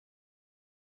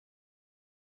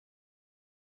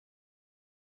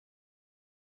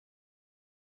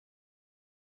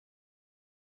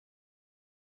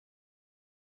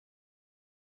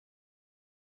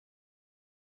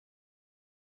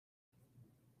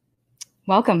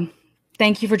Welcome.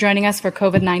 Thank you for joining us for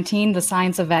COVID-19, the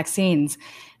Science of Vaccines.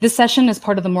 This session is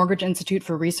part of the Morgridge Institute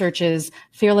for Research's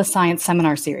Fearless Science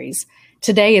Seminar Series.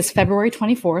 Today is February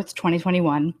 24th,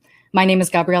 2021. My name is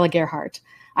Gabriela Gerhardt.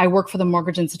 I work for the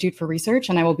Morgridge Institute for Research,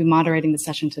 and I will be moderating the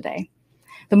session today.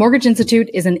 The Morgridge Institute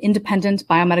is an independent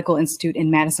biomedical institute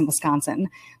in Madison, Wisconsin.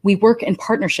 We work in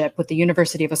partnership with the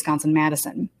University of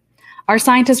Wisconsin-Madison. Our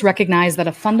scientists recognize that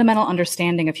a fundamental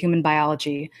understanding of human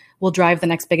biology will drive the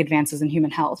next big advances in human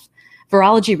health.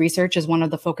 Virology research is one of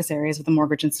the focus areas of the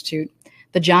Morgridge Institute.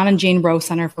 The John and Jeanne Rowe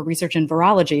Center for Research in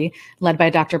Virology, led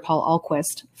by Dr. Paul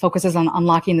Ahlquist, focuses on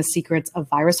unlocking the secrets of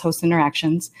virus-host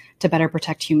interactions to better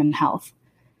protect human health.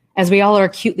 As we all are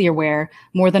acutely aware,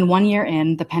 more than 1 year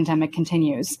in, the pandemic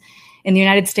continues. In the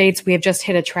United States, we have just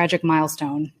hit a tragic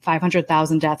milestone,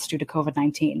 500,000 deaths due to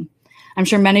COVID-19. I'm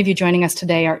sure many of you joining us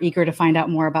today are eager to find out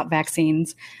more about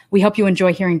vaccines. We hope you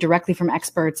enjoy hearing directly from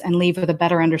experts and leave with a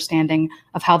better understanding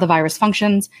of how the virus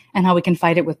functions and how we can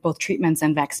fight it with both treatments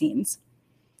and vaccines.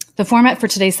 The format for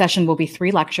today's session will be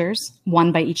 3 lectures,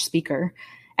 1 by each speaker.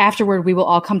 Afterward, we will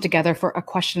all come together for a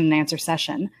question and answer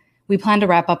session. We plan to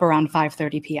wrap up around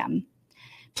 5:30 p.m.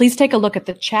 Please take a look at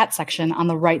the chat section on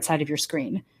the right side of your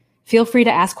screen. Feel free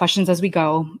to ask questions as we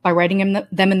go by writing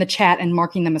them in the chat and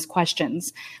marking them as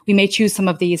questions. We may choose some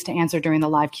of these to answer during the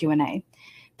live Q&A.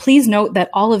 Please note that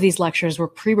all of these lectures were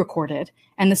pre-recorded,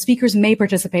 and the speakers may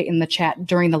participate in the chat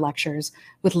during the lectures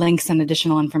with links and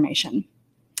additional information.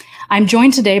 I'm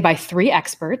joined today by 3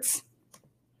 experts.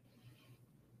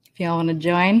 If y'all want to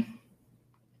join,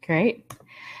 great.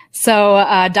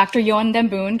 So Dr. Johan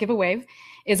Boon, give a wave,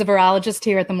 is a virologist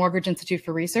here at the Morgridge Institute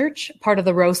for Research, part of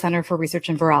the Rowe Center for Research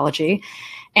in Virology,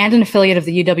 and an affiliate of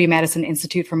the UW-Madison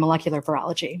Institute for Molecular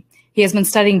Virology. He has been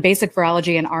studying basic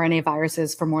virology and RNA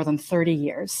viruses for more than 30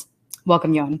 years.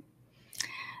 Welcome, Johan.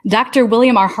 Dr.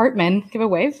 William R. Hartman, give a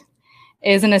wave,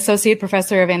 is an associate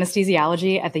professor of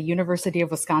anesthesiology at the University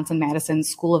of Wisconsin-Madison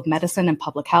School of Medicine and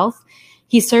Public Health.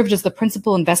 He served as the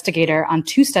principal investigator on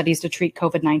 2 studies to treat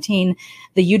COVID-19,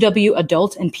 the UW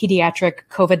Adult and Pediatric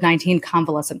COVID-19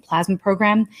 Convalescent Plasma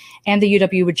Program and the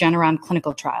UW Regeneron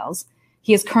clinical trials.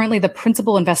 He is currently the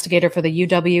principal investigator for the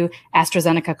UW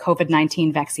AstraZeneca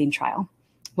COVID-19 vaccine trial.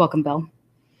 Welcome, Bill.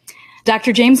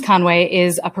 Dr. James Conway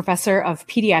is a professor of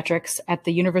pediatrics at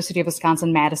the University of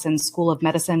Wisconsin-Madison School of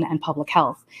Medicine and Public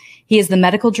Health. He is the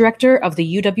medical director of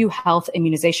the UW Health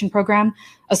Immunization Program,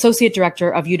 associate director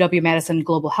of UW-Madison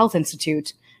Global Health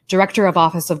Institute, director of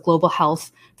Office of Global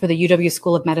Health for the UW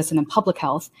School of Medicine and Public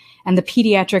Health, and the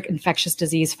Pediatric Infectious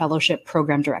Disease Fellowship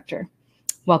Program Director.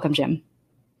 Welcome, Jim.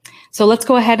 So let's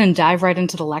go ahead and dive right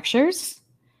into the lectures.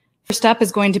 First up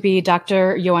is going to be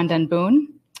Dr. Johan Boon.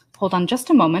 Hold on just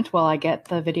a moment while I get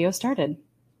the video started.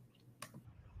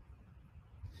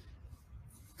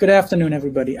 Good afternoon,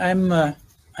 everybody. I'm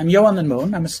Johan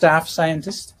Boon. I'm a staff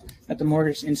scientist at the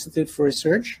Morgridge Institute for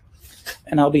Research,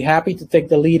 and I'll be happy to take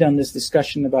the lead on this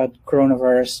discussion about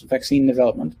coronavirus vaccine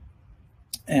development.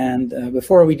 And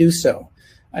before we do so,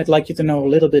 I'd like you to know a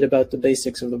little bit about the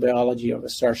basics of the biology of a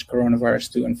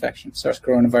SARS-CoV-2 infection.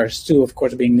 SARS-CoV-2, of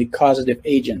course, being the causative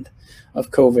agent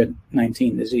of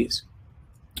COVID-19 disease.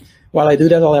 While I do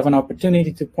that, I'll have an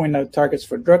opportunity to point out targets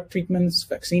for drug treatments,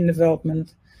 vaccine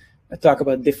development, talk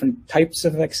about different types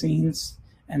of vaccines,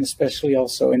 and especially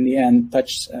also in the end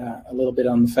touch a little bit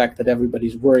on the fact that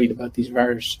everybody's worried about these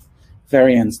virus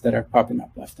variants that are popping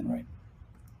up left and right.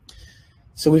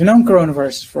 So we've known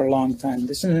coronaviruses for a long time.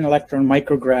 This is an electron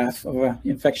micrograph of an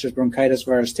infectious bronchitis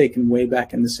virus taken way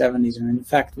back in the 70s. And in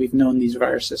fact, we've known these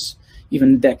viruses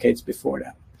even decades before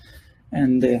that.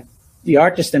 And the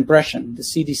artist impression, the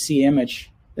CDC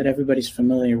image that everybody's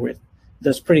familiar with,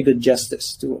 does pretty good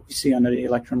justice to what we see under the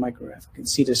electron micrograph. You can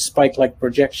see the spike-like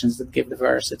projections that give the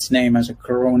virus its name as a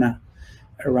corona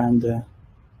around the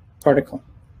particle.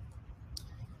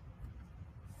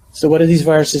 So what do these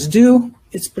viruses do?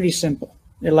 It's pretty simple.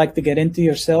 They like to get into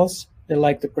your cells. They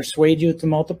like to persuade you to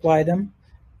multiply them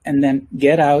and then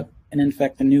get out and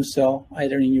infect a new cell,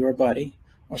 either in your body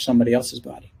or somebody else's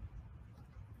body.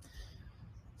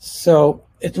 So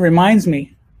it reminds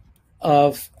me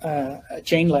of a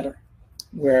chain letter,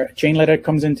 where a chain letter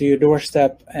comes into your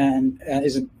doorstep and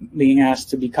is being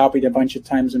asked to be copied a bunch of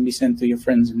times and be sent to your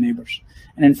friends and neighbors.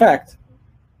 And in fact,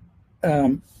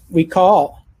 we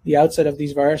call the outside of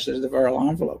these viruses the viral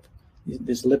envelope,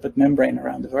 this lipid membrane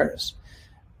around the virus,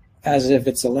 as if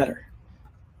it's a letter.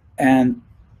 And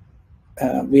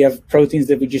we have proteins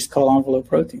that we just call envelope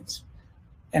proteins.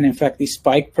 And in fact, these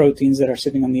spike proteins that are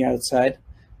sitting on the outside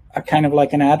are kind of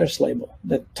like an address label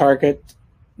that target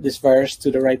this virus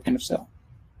to the right kind of cell.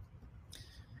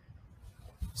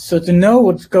 So to know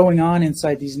what's going on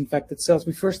inside these infected cells,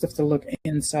 we first have to look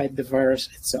inside the virus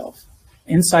itself.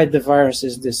 Inside the virus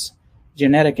is this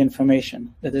genetic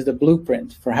information that is the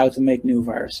blueprint for how to make new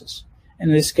viruses.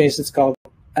 In this case, it's called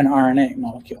an RNA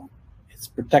molecule. It's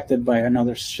protected by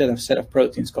another set of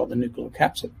proteins called the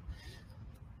nucleocapsid.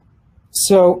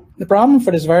 So the problem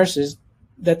for this virus is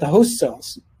that the host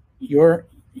cells, your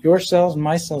cells,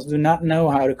 my cells, do not know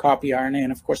how to copy RNA.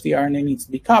 And of course, the RNA needs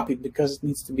to be copied because it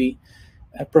needs to be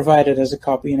provided as a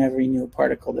copy in every new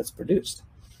particle that's produced.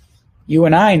 You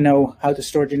and I know how to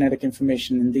store genetic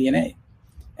information in DNA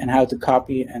and how to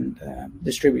copy and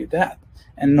distribute that.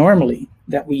 And normally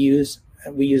that we use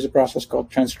a process called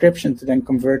transcription to then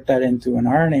convert that into an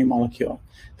RNA molecule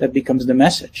that becomes the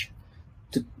message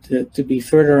to be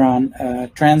further on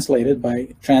translated by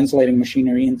translating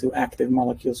machinery into active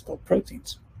molecules called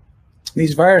proteins.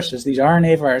 These viruses, these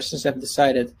RNA viruses, have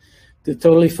decided to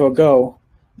totally forego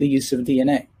the use of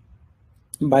DNA.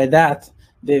 By that,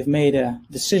 they've made a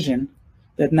decision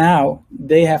that now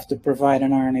they have to provide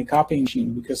an RNA copying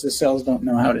machine because the cells don't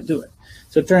know how to do it.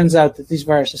 So it turns out that these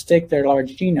viruses take their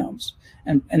large genomes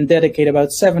and dedicate about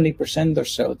 70% or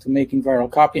so to making viral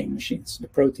copying machines, the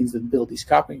proteins that build these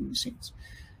copying machines.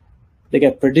 They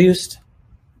get produced,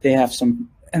 they have some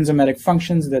enzymatic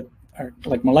functions that are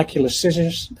like molecular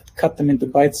scissors that cut them into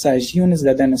bite-sized units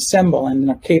that then assemble and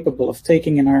are capable of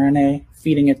taking an RNA,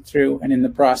 feeding it through, and in the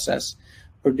process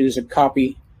produce a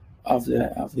copy of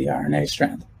the RNA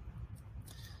strand.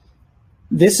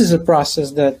 This is a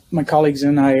process that my colleagues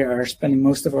and I are spending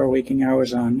most of our waking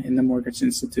hours on in the Morgridge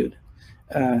Institute,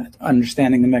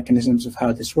 understanding the mechanisms of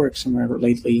how this works, and we're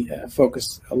lately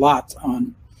focused a lot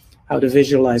on how to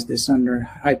visualize this under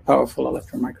high powerful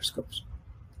electron microscopes.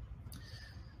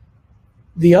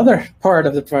 The other part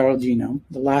of the viral genome,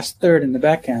 the last third in the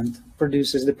back end,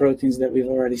 produces the proteins that we've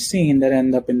already seen that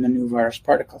end up in the new virus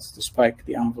particles, the spike,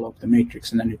 the envelope, the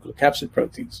matrix, and the nucleocapsid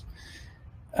proteins.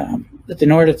 But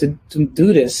in order to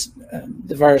do this,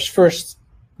 the virus first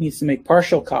needs to make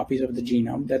partial copies of the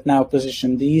genome that now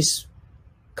position these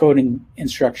coding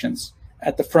instructions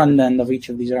at the front end of each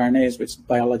of these RNAs, which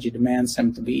biology demands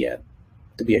them to be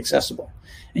accessible.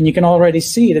 And you can already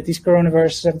see that these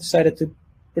coronaviruses have decided to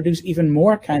produce even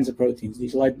more kinds of proteins,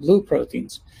 these light blue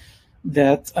proteins,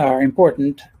 that are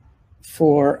important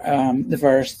for the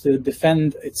virus to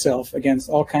defend itself against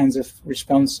all kinds of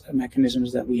response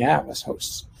mechanisms that we have as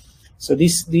hosts. So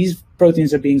these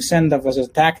proteins are being sent off as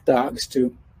attack dogs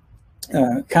to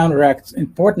counteract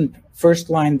important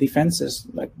first-line defenses,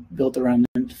 like built around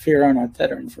interferon or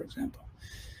tetherin, for example.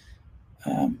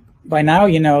 By now,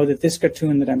 you know that this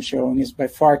cartoon that I'm showing is by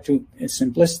far too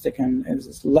simplistic, and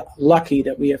it's lucky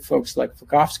that we have folks like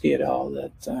Vukovsky et al.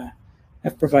 That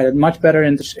have provided much better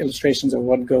illustrations of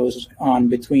what goes on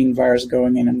between virus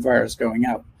going in and virus going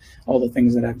out, all the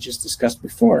things that I've just discussed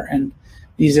before. And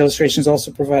these illustrations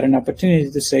also provide an opportunity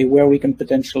to say where we can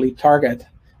potentially target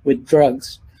with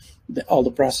drugs all the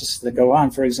processes that go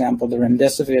on. For example, the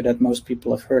remdesivir that most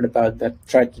people have heard about that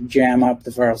tried to jam up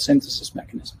the viral synthesis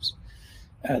mechanisms.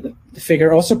 The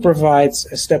figure also provides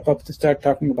a step up to start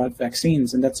talking about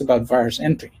vaccines, and that's about virus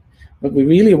entry. What we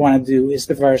really want to do is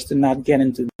the virus to not get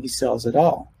into these cells at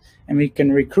all. And we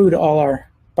can recruit all our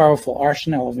powerful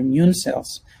arsenal of immune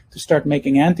cells to start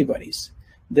making antibodies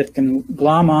that can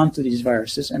glom onto these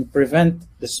viruses and prevent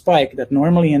the spike that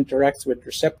normally interacts with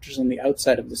receptors on the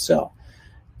outside of the cell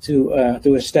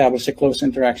to establish a close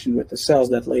interaction with the cells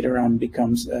that later on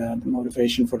becomes the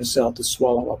motivation for the cell to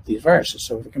swallow up these viruses.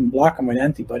 So if we can block them with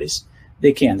antibodies,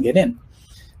 they can't get in.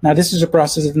 Now, this is a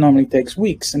process that normally takes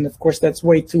weeks, and of course that's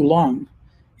way too long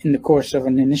in the course of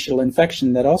an initial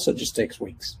infection that also just takes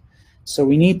weeks. So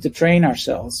we need to train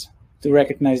ourselves to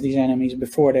recognize these enemies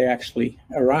before they actually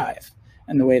arrive.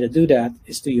 And the way to do that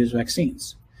is to use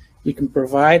vaccines. We can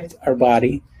provide our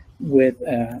body with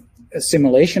a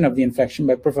simulation of the infection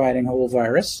by providing whole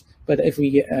virus. But if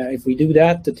we do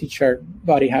that to teach our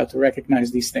body how to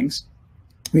recognize these things,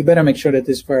 we better make sure that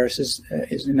this virus is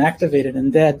inactivated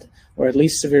and dead, or at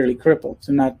least severely crippled,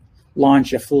 to not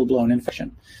launch a full-blown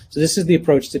infection. So this is the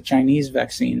approach that Chinese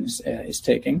vaccines is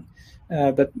taking.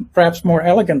 But perhaps more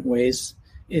elegant ways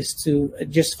is to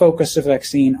just focus a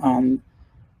vaccine on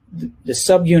the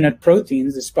subunit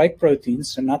proteins, the spike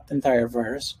proteins, so not the entire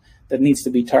virus, that needs to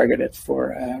be targeted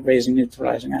for raising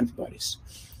neutralizing antibodies.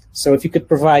 So if you could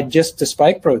provide just the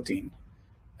spike protein,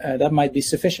 that might be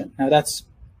sufficient. Now that's,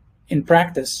 in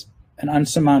practice, an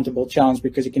unsurmountable challenge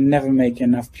because you can never make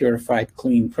enough purified,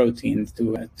 clean protein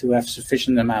to have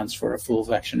sufficient amounts for a full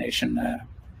vaccination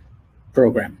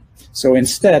program. So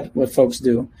instead, what folks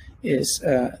do is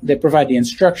they provide the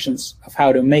instructions of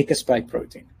how to make a spike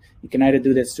protein. You can either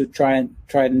do this through tried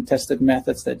and tested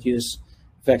methods that use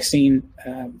vaccine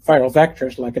viral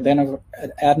vectors like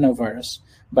adenovirus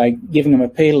by giving them a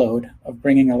payload of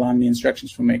bringing along the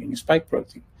instructions for making a spike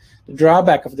protein. The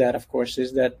drawback of that, of course,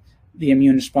 is that the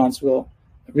immune response will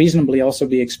reasonably also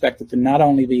be expected to not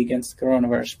only be against the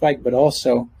coronavirus spike, but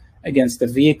also against the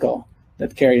vehicle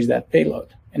that carries that payload.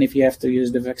 And if you have to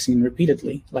use the vaccine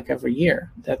repeatedly, like every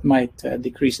year, that might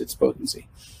decrease its potency.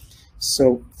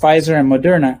 So Pfizer and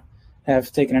Moderna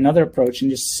have taken another approach in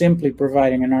just simply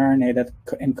providing an RNA that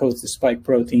encodes the spike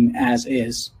protein as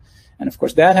is. And of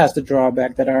course, that has the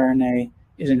drawback that RNA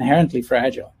is inherently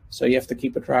fragile. So you have to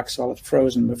keep it rock solid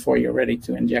frozen before you're ready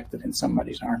to inject it in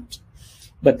somebody's arms.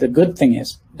 But the good thing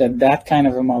is that that kind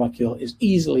of a molecule is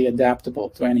easily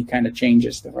adaptable to any kind of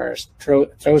changes the virus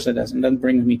throws at us. And that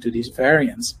brings me to these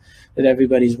variants that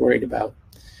everybody's worried about.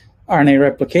 RNA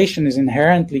replication is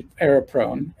inherently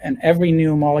error-prone, and every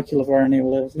new molecule of RNA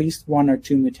will have at least one or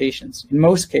two mutations. In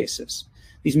most cases,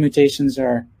 these mutations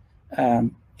are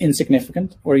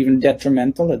insignificant or even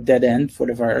detrimental, a dead end for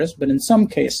the virus, but in some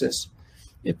cases,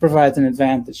 it provides an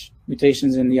advantage.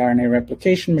 Mutations in the RNA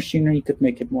replication machinery could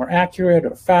make it more accurate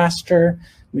or faster.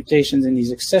 Mutations in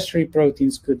these accessory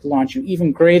proteins could launch an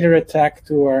even greater attack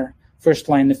to our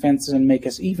first-line defenses and make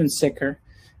us even sicker.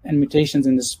 And mutations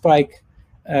in the spike,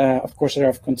 of course, are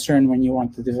of concern when you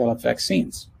want to develop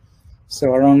vaccines.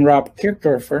 So our own Rob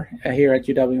Kirchdorfer here at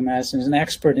UW-Madison is an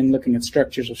expert in looking at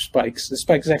structures of spikes. The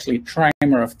spike is actually a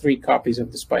trimer of 3 copies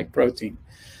of the spike protein.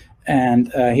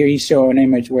 And here you show an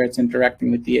image where it's interacting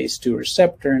with the ACE2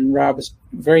 receptor, and Rob has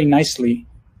very nicely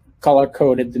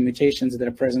color-coded the mutations that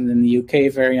are present in the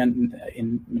UK variant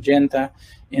in magenta,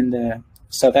 in the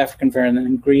South African variant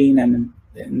in green, and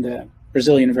in the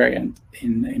Brazilian variant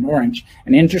in orange.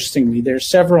 And interestingly, there are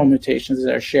several mutations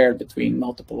that are shared between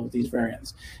multiple of these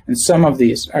variants. And some of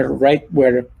these are right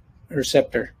where the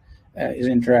receptor is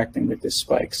interacting with this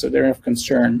spike. So they're of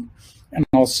concern. And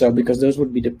also because those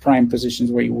would be the prime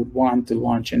positions where you would want to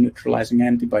launch a neutralizing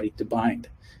antibody to bind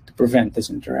to prevent this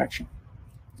interaction.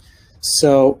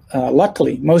 So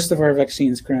luckily, most of our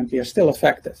vaccines currently are still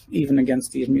effective, even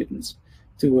against these mutants,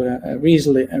 to a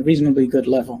reasonably good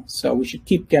level. So we should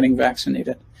keep getting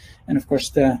vaccinated. And of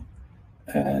course, the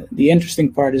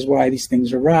interesting part is why these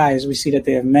things arise. We see that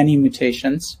they have many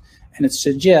mutations, and it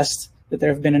suggests that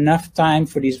there have been enough time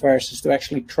for these viruses to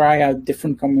actually try out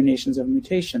different combinations of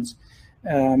mutations.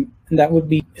 And that would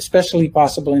be especially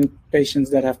possible in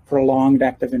patients that have prolonged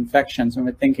active infections. And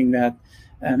we're thinking that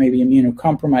maybe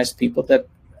immunocompromised people that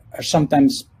are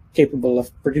sometimes capable of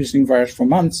producing virus for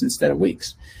months instead of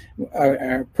weeks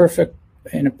are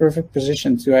in a perfect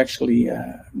position to actually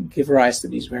give rise to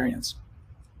these variants.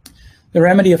 The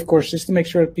remedy, of course, is to make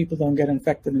sure that people don't get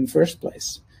infected in the first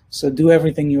place. So do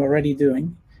everything you're already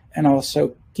doing, and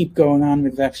also keep going on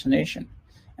with vaccination.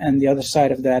 And the other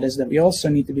side of that is that we also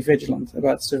need to be vigilant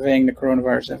about surveying the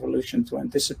coronavirus evolution to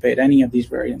anticipate any of these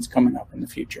variants coming up in the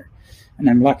future. And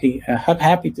I'm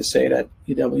happy to say that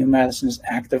UW-Madison is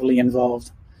actively involved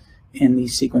in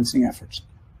these sequencing efforts.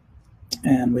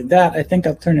 And with that, I think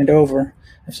I'll turn it over.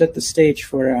 I've set the stage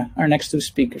for our next 2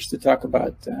 speakers to talk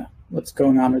about what's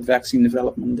going on with vaccine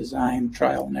development, design,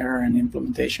 trial and error, and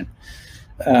implementation.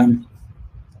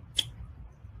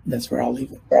 That's where I'll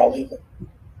leave it.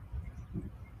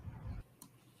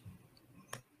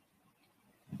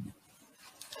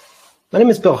 My name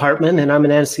is Bill Hartman, and I'm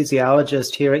an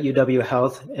anesthesiologist here at UW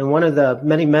Health, and one of the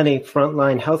many, many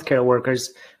frontline healthcare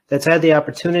workers that's had the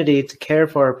opportunity to care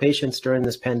for our patients during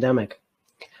this pandemic.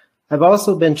 I've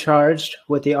also been charged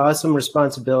with the awesome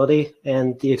responsibility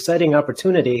and the exciting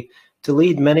opportunity to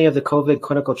lead many of the COVID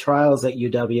clinical trials at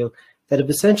UW that have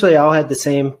essentially all had the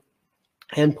same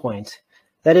endpoint.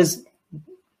 That is,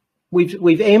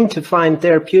 we've aimed to find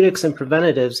therapeutics and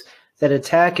preventatives that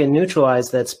attack and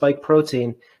neutralize that spike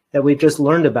protein that we've just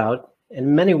learned about.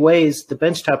 In many ways, the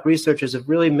benchtop researchers have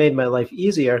really made my life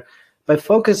easier by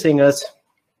focusing us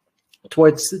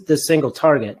towards this single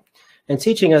target and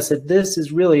teaching us that this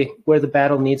is really where the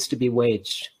battle needs to be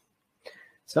waged.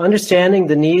 So understanding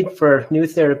the need for new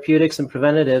therapeutics and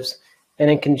preventatives,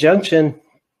 and in conjunction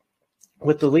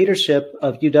with the leadership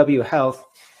of UW Health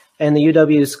and the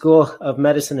UW School of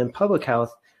Medicine and Public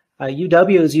Health,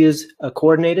 UW has used a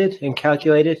coordinated and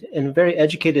calculated and very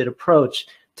educated approach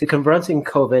to confronting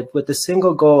COVID with the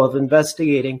single goal of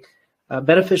investigating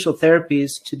beneficial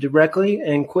therapies to directly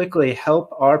and quickly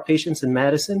help our patients in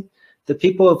Madison, the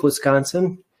people of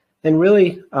Wisconsin, and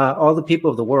really all the people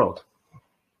of the world.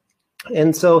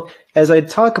 And so as I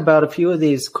talk about a few of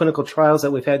these clinical trials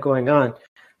that we've had going on,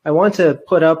 I want to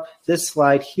put up this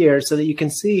slide here so that you can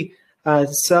see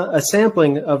a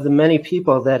sampling of the many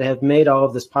people that have made all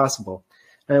of this possible.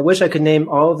 And I wish I could name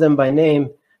all of them by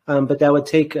name, but that would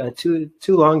take too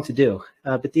long to do.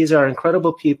 But these are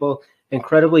incredible people,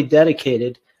 incredibly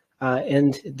dedicated,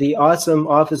 and the awesome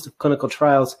Office of Clinical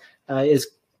Trials is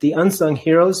the unsung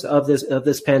heroes of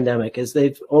this pandemic, as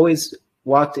they've always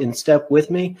walked in step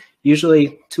with me,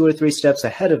 usually 2 or 3 steps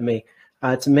ahead of me,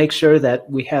 to make sure that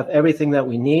we have everything that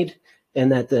we need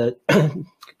and that the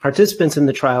participants in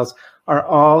the trials are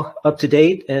all up to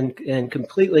date and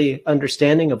completely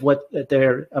understanding of what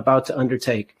they're about to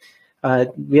undertake.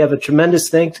 We have a tremendous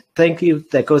thank you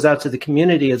that goes out to the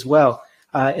community as well,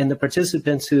 and the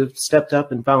participants who've stepped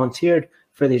up and volunteered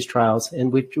for these trials.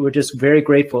 And we're just very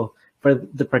grateful for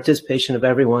the participation of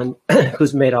everyone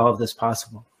who's made all of this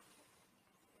possible.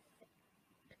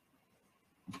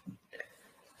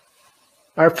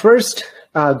 Our first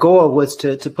goal was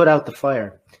to put out the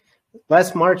fire.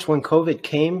 Last March, when COVID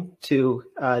came to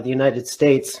the United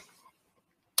States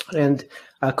and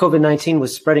COVID-19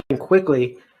 was spreading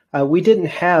quickly, we didn't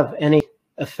have any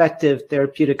effective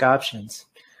therapeutic options.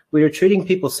 We were treating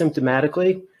people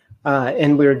symptomatically,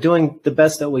 and we were doing the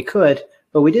best that we could,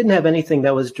 but we didn't have anything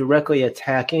that was directly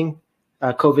attacking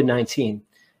COVID-19.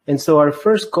 And so our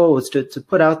first goal was to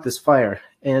put out this fire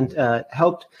and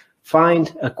help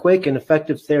find a quick and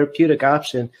effective therapeutic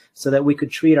option so that we could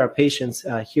treat our patients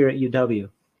here at UW.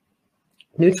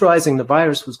 Neutralizing the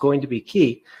virus was going to be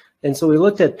key. And so we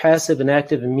looked at passive and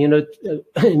active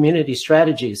immunity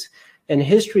strategies. And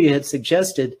history had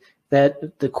suggested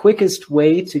that the quickest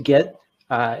way to get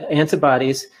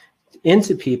antibodies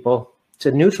into people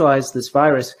to neutralize this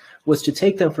virus was to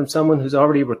take them from someone who's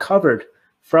already recovered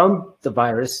from the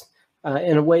virus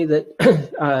in a way that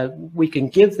we can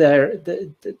give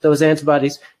those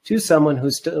antibodies to someone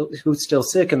who's still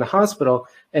sick in the hospital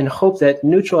and hope that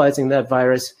neutralizing that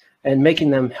virus and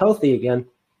making them healthy again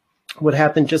would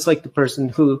happen just like the person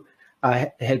who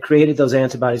had created those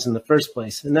antibodies in the first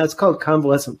place. And that's called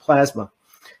convalescent plasma.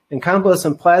 And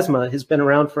convalescent plasma has been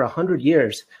around for 100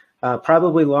 years,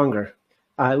 probably longer.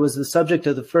 It was the subject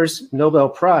of the first Nobel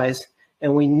Prize,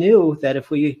 and we knew that if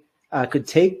we could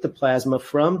take the plasma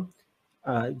from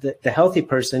the healthy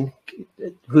person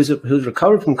who's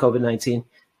recovered from COVID-19,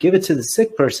 give it to the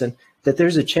sick person, that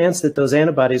there's a chance that those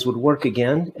antibodies would work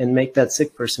again and make that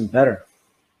sick person better.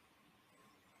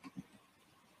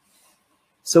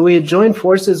 So we had joined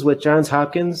forces with Johns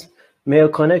Hopkins, Mayo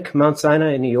Clinic, Mount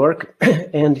Sinai in New York,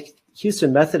 and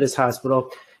Houston Methodist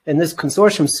Hospital. And this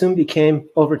consortium soon became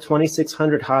over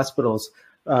 2,600 hospitals,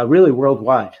 really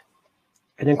worldwide.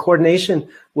 And in coordination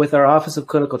with our Office of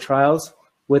Clinical Trials,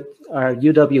 with our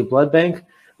UW Blood Bank,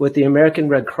 with the American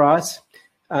Red Cross,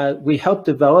 we helped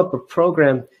develop a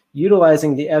program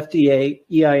utilizing the FDA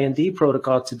EIND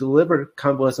protocol to deliver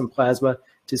convalescent plasma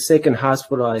to sick and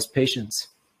hospitalized patients.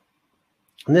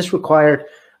 And this required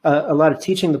a lot of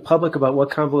teaching the public about what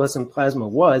convalescent plasma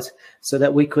was so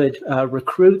that we could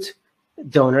recruit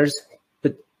donors,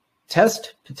 but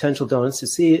test potential donors to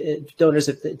see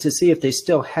if they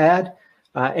still had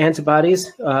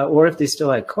antibodies or if they still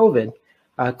had COVID,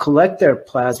 collect their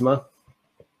plasma,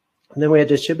 and then we had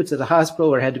to ship it to the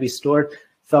hospital where it had to be stored,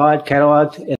 thawed,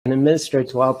 cataloged, and administered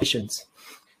to all patients.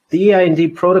 The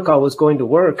EIND protocol was going to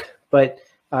work, but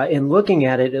in looking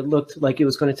at it, it looked like it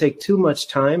was going to take too much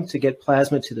time to get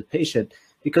plasma to the patient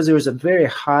because there was a very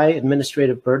high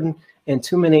administrative burden and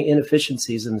too many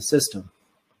inefficiencies in the system.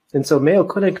 And so Mayo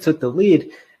Clinic took the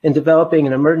lead in developing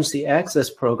an emergency access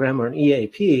program, or an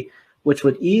EAP, which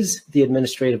would ease the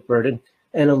administrative burden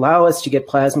and allow us to get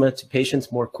plasma to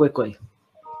patients more quickly.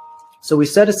 So we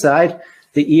set aside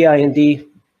the EIND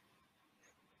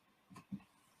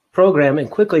program and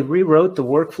quickly rewrote the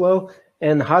workflow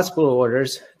and the hospital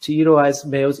orders to utilize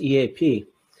Mayo's EAP.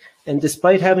 And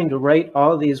despite having to write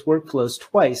all of these workflows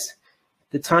twice,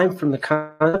 the time from the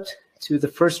concept to the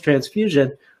first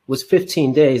transfusion was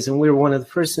 15 days, and we were one of the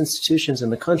first institutions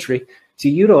in the country to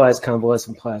utilize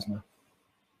convalescent plasma.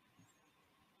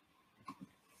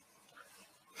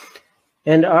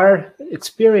 And our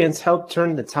experience helped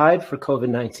turn the tide for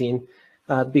COVID-19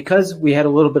 because we had a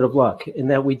little bit of luck in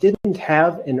that we didn't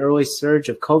have an early surge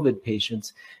of COVID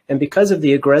patients. And because of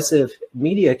the aggressive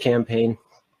media campaign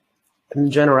and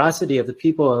the generosity of the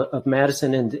people of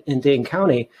Madison and Dane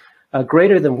County,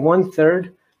 greater than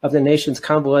 1/3 of the nation's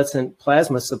convalescent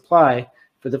plasma supply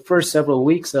for the first several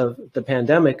weeks of the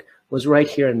pandemic was right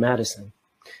here in Madison.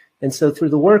 And so through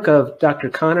the work of Dr.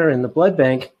 Connor and the blood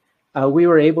bank, we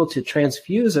were able to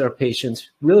transfuse our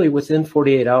patients really within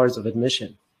 48 hours of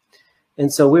admission.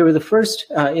 And so we were the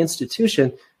first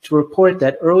institution to report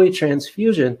that early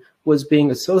transfusion was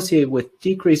being associated with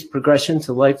decreased progression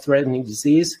to life-threatening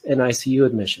disease and ICU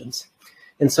admissions.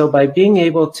 And so by being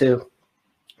able to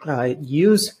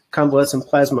use convalescent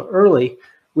plasma early,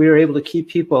 we were able to keep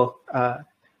people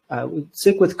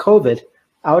sick with COVID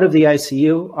out of the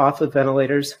ICU, off of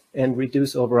ventilators, and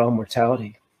reduce overall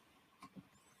mortality.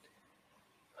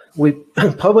 We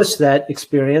published that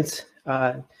experience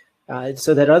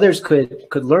so that others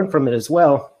could learn from it as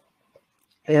well.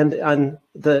 And on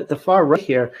the far right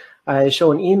here, I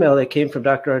show an email that came from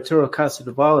Dr. Arturo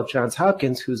Casadoval of Johns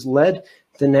Hopkins, who's led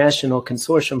the National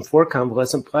Consortium for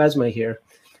Convalescent Plasma here,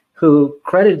 who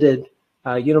credited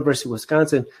University of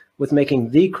Wisconsin with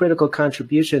making the critical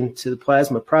contribution to the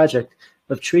plasma project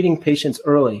of treating patients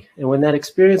early. And when that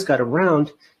experience got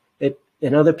around,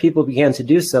 and other people began to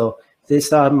do so, they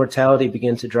saw mortality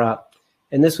begin to drop.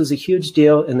 And this was a huge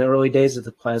deal in the early days of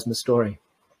the plasma story.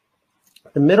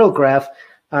 The middle graph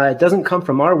doesn't come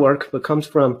from our work, but comes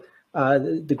from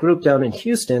the group down in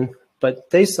Houston. But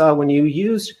they saw when you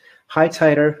used high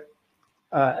titer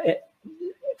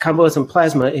convalescent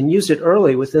plasma and used it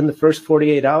early within the first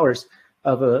 48 hours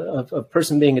of a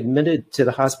person being admitted to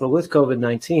the hospital with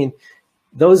COVID-19,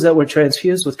 those that were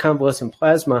transfused with convalescent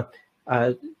plasma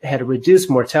had a reduced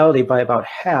mortality by about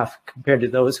half compared to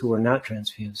those who were not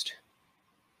transfused.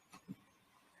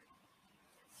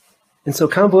 And so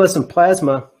convalescent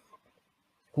plasma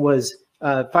was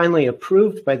finally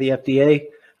approved by the FDA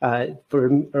for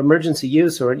emergency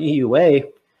use, or an EUA.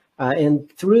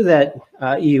 And through that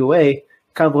EUA,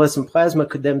 convalescent plasma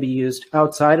could then be used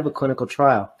outside of a clinical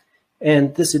trial.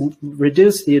 And this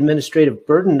reduced the administrative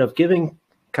burden of giving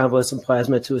convalescent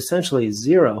plasma to essentially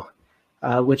zero,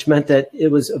 which meant that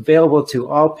it was available to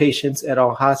all patients at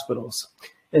all hospitals.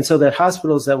 And so that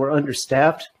hospitals that were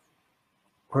understaffed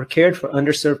or cared for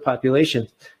underserved populations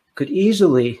could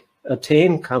easily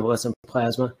obtain convalescent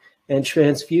plasma and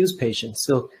transfuse patients.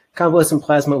 So convalescent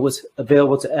plasma was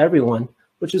available to everyone,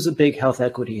 which is a big health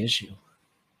equity issue.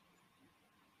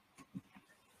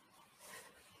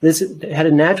 This had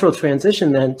a natural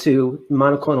transition then to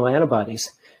monoclonal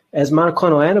antibodies. As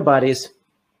monoclonal antibodies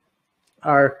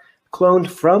are cloned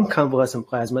from convalescent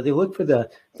plasma, they look for the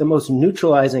most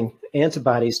neutralizing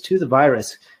antibodies to the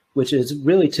virus, which is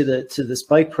really to the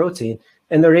spike protein,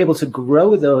 and they're able to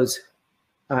grow those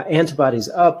antibodies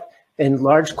up in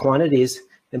large quantities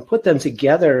and put them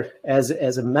together as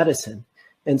a medicine.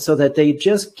 And so that they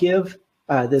just give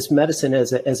this medicine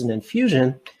as an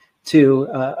infusion to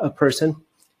a person,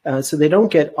 so they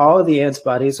don't get all of the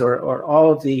antibodies or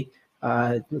all of the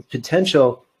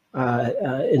potential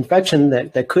infection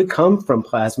that could come from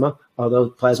plasma, although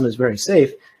plasma is very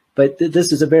safe. But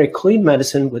this is a very clean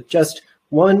medicine with just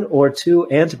one or two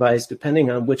antibodies,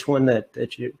 depending on which one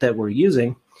that we're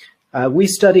using. We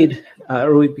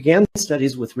began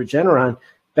studies with Regeneron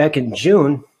back in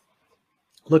June,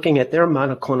 looking at their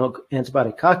monoclonal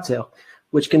antibody cocktail,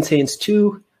 which contains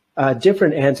two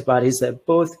different antibodies that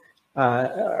both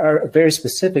are very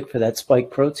specific for that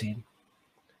spike protein.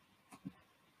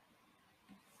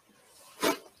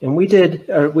 And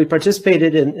we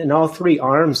participated in all three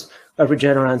arms of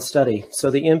Regeneron's study.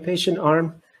 So the inpatient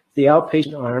arm, the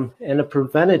outpatient arm, and a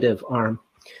preventative arm.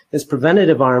 This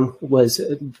preventative arm was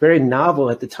very novel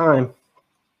at the time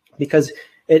because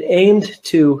it aimed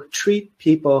to treat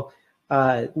people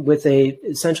with a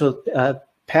essential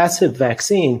passive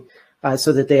vaccine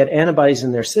so that they had antibodies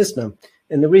in their system.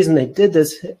 And the reason they did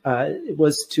this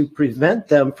was to prevent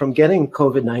them from getting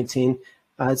COVID-19.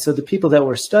 So the people that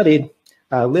were studied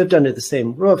lived under the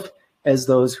same roof as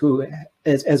those who,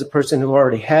 as a person who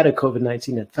already had a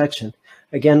COVID-19 infection.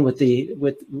 Again, with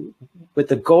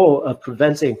the goal of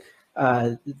preventing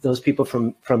those people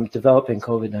from developing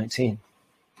COVID-19.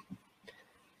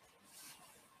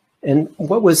 And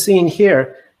what was seen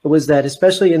here was that,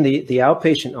 especially in the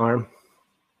outpatient arm,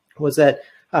 was that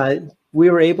we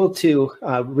were able to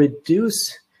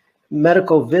reduce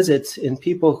medical visits in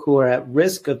people who are at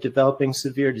risk of developing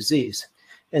severe disease.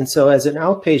 And so as an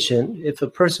outpatient, if a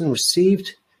person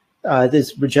received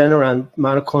this Regeneron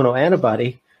monoclonal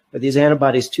antibody, or these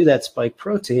antibodies to that spike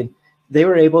protein, they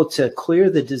were able to clear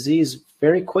the disease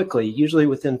very quickly, usually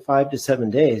within 5 to 7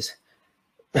 days,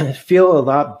 feel a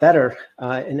lot better,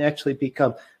 and actually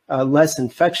become less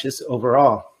infectious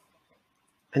overall.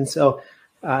 And so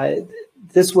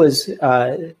this was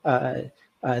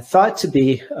thought to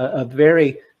be a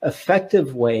very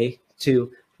effective way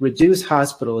to reduce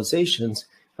hospitalizations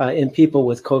in people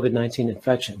with COVID-19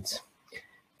 infections.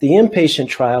 The inpatient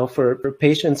trial for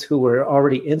patients who were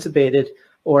already intubated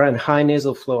or on high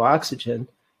nasal flow oxygen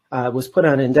was put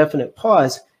on indefinite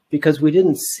pause because we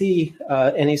didn't see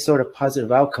any sort of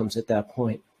positive outcomes at that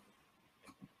point.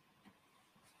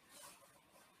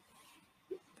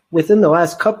 within the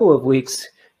last couple of weeks,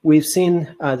 we've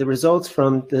seen the results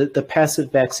from the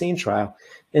passive vaccine trial,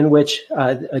 in which,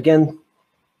 again,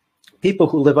 people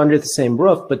who live under the same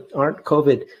roof but aren't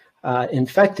COVID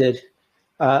infected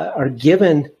are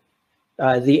given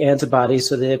the antibodies,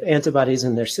 so they have antibodies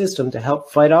in their system to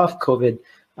help fight off COVID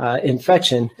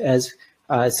infection, as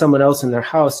someone else in their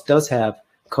house does have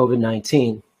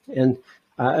COVID-19. And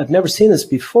I've never seen this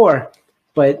before,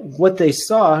 but what they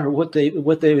saw, or what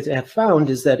they have found,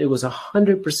 is that it was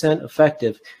 100%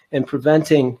 effective in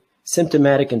preventing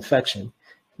symptomatic infection.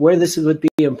 Where this would be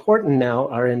important now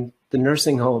are in the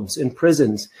nursing homes, in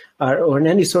prisons, or in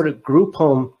any sort of group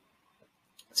home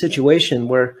situation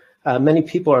where many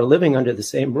people are living under the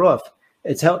same roof.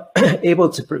 It's able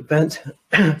to prevent,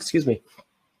 excuse me,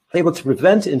 able to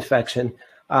prevent infection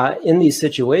in these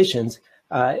situations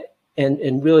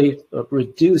and really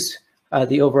reduce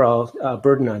the overall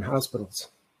burden on hospitals.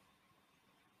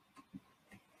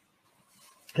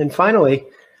 And finally,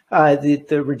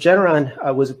 the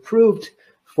Regeneron was approved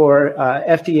for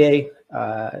FDA,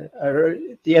 or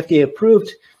the FDA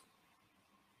approved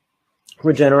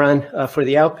Regeneron for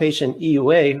the outpatient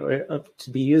EUA, or to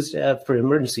be used for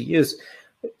emergency use,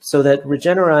 so that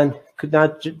Regeneron could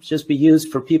not just be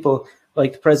used for people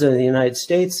like the President of the United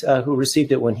States who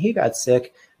received it when he got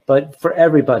sick, but for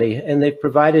everybody. And they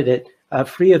provided it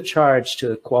free of charge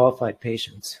to qualified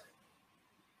patients.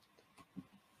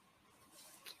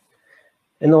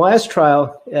 And the last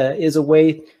trial is a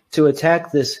way to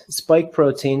attack this spike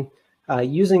protein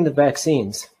using the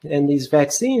vaccines. And these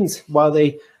vaccines, while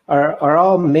they are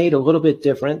all made a little bit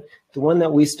different, the one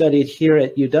that we studied here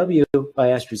at UW by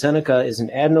AstraZeneca is an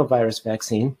adenovirus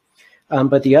vaccine.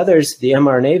 But the others, the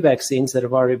mRNA vaccines that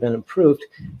have already been approved,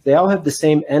 they all have the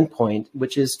same endpoint,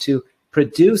 which is to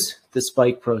produce the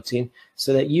spike protein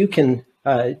so that you can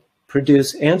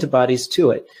produce antibodies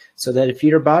to it. So that if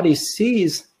your body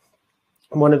sees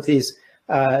one of these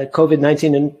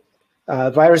COVID-19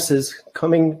 viruses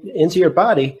coming into your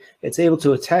body, it's able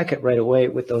to attack it right away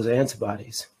with those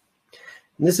antibodies.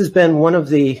 And this has been one of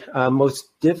the most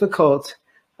difficult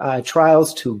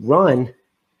trials to run,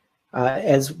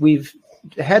 as we've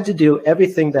had to do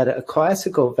everything that a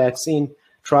classical vaccine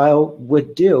trial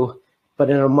would do,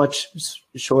 but in a much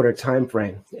shorter time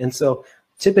frame. And so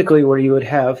typically where you would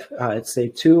have, say,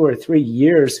 2 or 3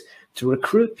 years to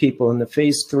recruit people in the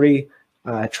phase 3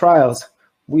 trials,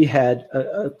 we had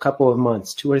a couple of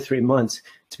months, 2 or 3 months,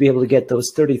 to be able to get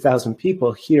those 30,000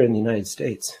 people here in the United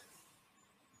States.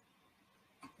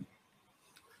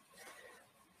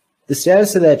 The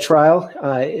status of that trial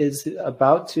is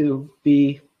about to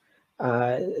be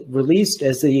released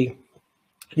as the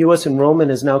U.S. enrollment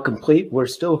is now complete. We're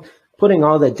still putting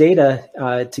all the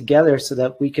data together so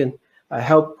that we can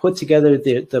help put together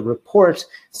the report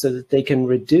so that they can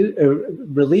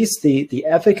release the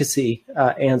efficacy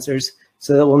answers,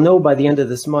 so that we'll know by the end of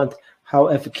this month how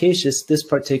efficacious this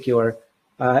particular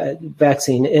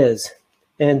vaccine is.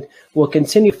 And we'll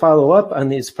continue to follow up on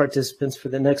these participants for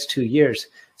the next 2 years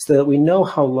so that we know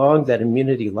how long that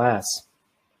immunity lasts.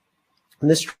 And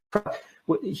this trial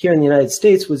here in the United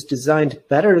States was designed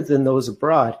better than those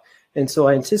abroad. And so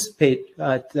I anticipate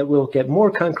that we'll get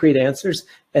more concrete answers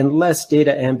and less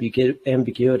data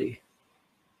ambiguity.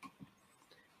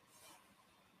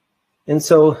 And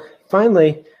so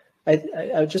finally,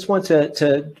 I just want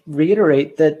to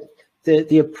reiterate that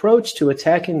the approach to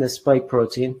attacking the spike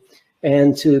protein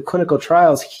and to clinical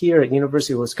trials here at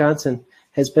University of Wisconsin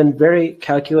has been very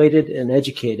calculated and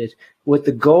educated, with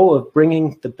the goal of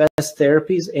bringing the best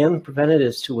therapies and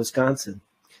preventatives to Wisconsin.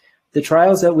 The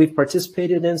trials that we've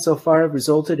participated in so far have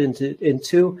resulted in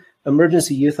 2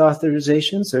 emergency use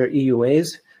authorizations, or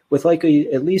EUAs, with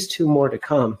likely at least 2 more to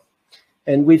come.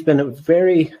 And we've been a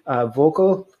very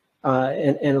vocal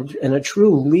and a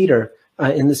true leader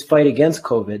in this fight against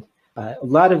COVID. A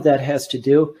lot of that has to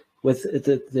do with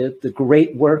the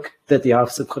great work that the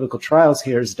Office of Clinical Trials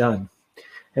here has done.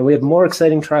 And we have more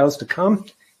exciting trials to come.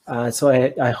 So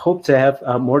I hope to have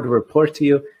more to report to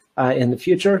you in the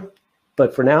future.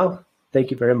 But for now,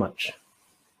 thank you very much.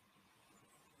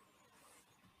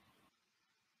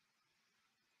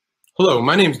 Hello,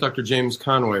 my name is Dr. James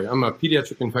Conway. I'm a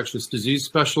pediatric infectious disease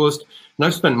specialist, and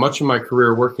I've spent much of my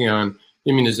career working on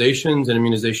immunizations and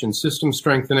immunization system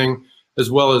strengthening, as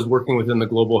well as working within the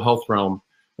global health realm.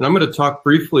 And I'm going to talk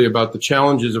briefly about the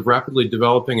challenges of rapidly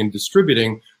developing and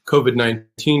distributing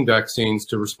COVID-19 vaccines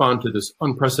to respond to this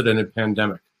unprecedented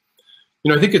pandemic.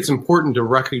 I think it's important to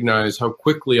recognize how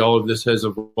quickly all of this has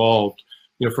evolved.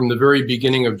 From the very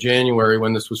beginning of January,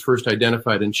 when this was first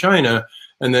identified in China,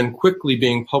 and then quickly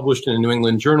being published in a New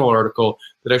England Journal article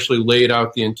that actually laid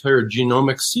out the entire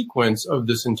genomic sequence of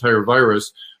this entire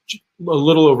virus a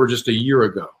little over just a year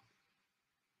ago.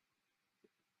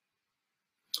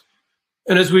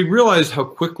 And as we realized how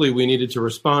quickly we needed to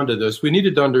respond to this, we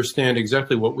needed to understand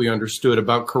exactly what we understood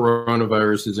about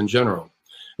coronaviruses in general.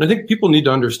 And I think people need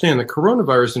to understand that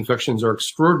coronavirus infections are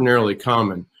extraordinarily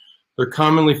common. They're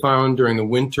commonly found during the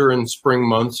winter and spring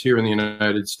months here in the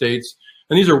United States,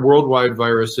 and these are worldwide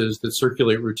viruses that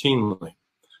circulate routinely.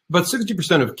 About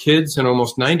 60% of kids and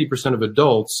almost 90% of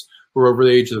adults who are over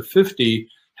the age of 50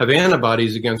 have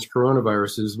antibodies against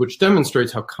coronaviruses, which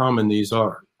demonstrates how common these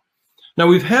are. Now,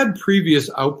 we've had previous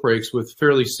outbreaks with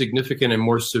fairly significant and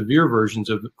more severe versions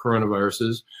of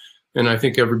coronaviruses, and I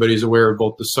think everybody's aware of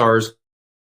both the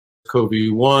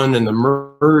SARS-CoV-1 and the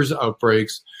MERS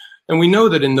outbreaks. And we know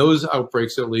that in those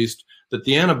outbreaks, at least, that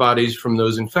the antibodies from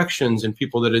those infections in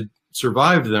people that had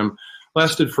survived them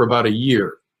lasted for about a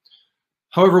year.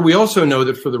 However, we also know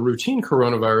that for the routine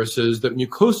coronaviruses, that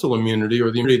mucosal immunity, or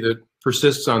the immunity that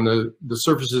persists on the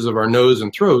surfaces of our nose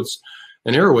and throats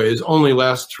and airways, only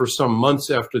lasts for some months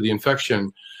after the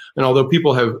infection. And although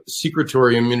people have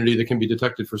secretory immunity that can be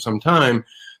detected for some time,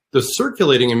 the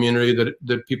circulating immunity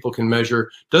that people can measure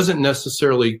doesn't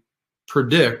necessarily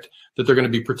predict that they're going to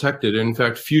be protected. In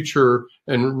fact, future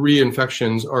and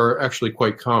reinfections are actually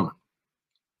quite common.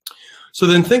 So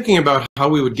then thinking about how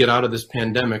we would get out of this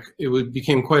pandemic, it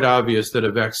became quite obvious that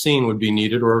a vaccine would be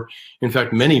needed, or in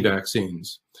fact, many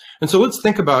vaccines. And so let's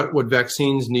think about what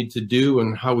vaccines need to do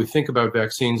and how we think about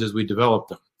vaccines as we develop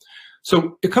them.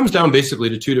 So it comes down basically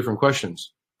to two different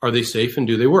questions. Are they safe and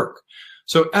do they work?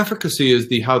 So efficacy is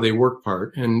the how they work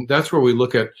part, and that's where we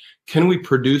look at, can we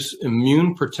produce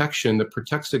immune protection that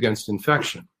protects against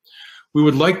infection? We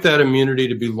would like that immunity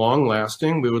to be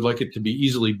long-lasting. We would like it to be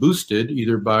easily boosted,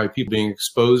 either by people being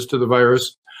exposed to the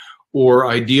virus or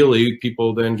ideally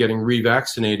people then getting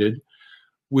revaccinated.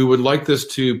 We would like this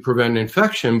to prevent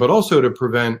infection, but also to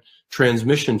prevent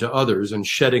transmission to others, and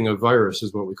shedding of virus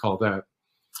is what we call that.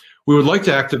 We would like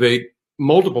to activate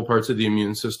multiple parts of the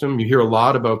immune system. You hear a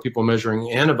lot about people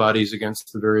measuring antibodies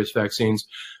against the various vaccines,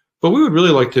 but we would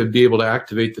really like to be able to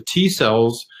activate the T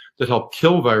cells that help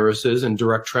kill viruses and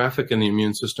direct traffic in the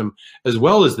immune system, as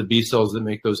well as the B cells that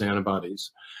make those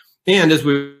antibodies. And as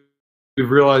we've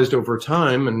realized over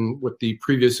time, and what the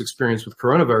previous experience with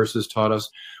coronaviruses taught us,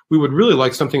 we would really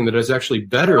like something that is actually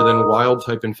better than wild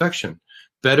type infection,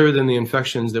 better than the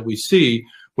infections that we see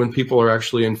when people are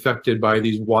actually infected by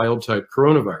these wild type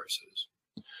coronaviruses.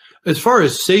 As far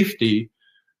as safety,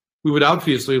 we would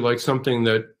obviously like something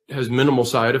that has minimal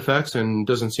side effects and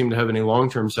doesn't seem to have any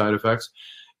long-term side effects.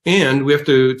 And we have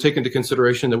to take into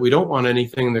consideration that we don't want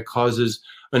anything that causes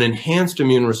an enhanced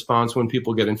immune response when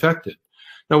people get infected.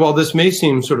 Now, while this may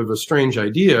seem sort of a strange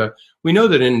idea, we know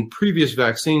that in previous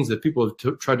vaccines that people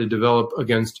have tried to develop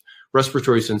against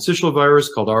respiratory syncytial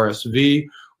virus called RSV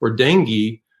or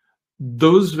dengue,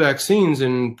 those vaccines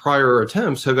in prior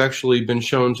attempts have actually been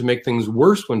shown to make things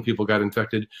worse when people got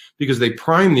infected, because they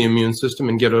prime the immune system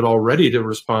and get it all ready to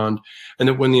respond. And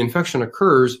that when the infection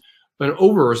occurs, an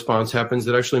over-response happens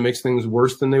that actually makes things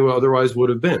worse than they otherwise would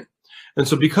have been. And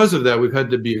so because of that, we've had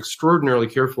to be extraordinarily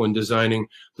careful in designing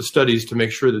the studies to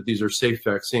make sure that these are safe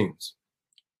vaccines.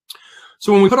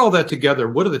 So when we put all that together,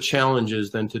 what are the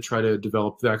challenges then to try to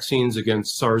develop vaccines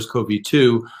against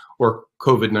SARS-CoV-2 or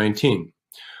COVID-19?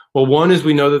 Well, one is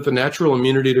we know that the natural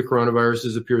immunity to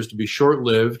coronaviruses appears to be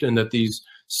short-lived, and that these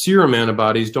serum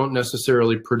antibodies don't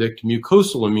necessarily predict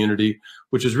mucosal immunity,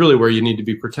 which is really where you need to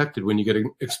be protected when you get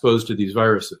exposed to these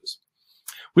viruses.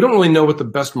 We don't really know what the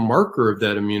best marker of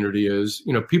that immunity is.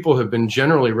 You know, people have been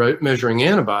generally measuring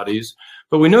antibodies,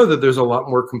 but we know that there's a lot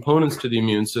more components to the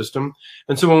immune system.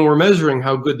 And so when we're measuring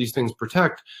how good these things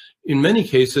protect, in many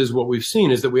cases, what we've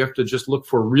seen is that we have to just look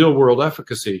for real world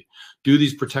efficacy. Do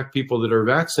these protect people that are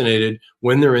vaccinated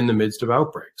when they're in the midst of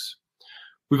outbreaks?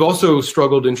 We've also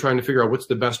struggled in trying to figure out what's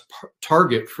the best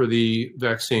target for the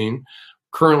vaccine.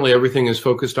 Currently, everything is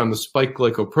focused on the spike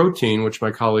glycoprotein, which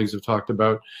my colleagues have talked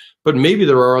about, but maybe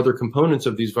there are other components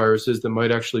of these viruses that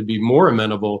might actually be more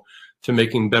amenable to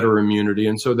making better immunity,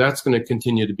 and so that's going to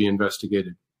continue to be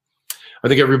investigated. I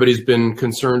think everybody's been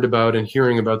concerned about and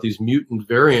hearing about these mutant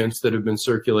variants that have been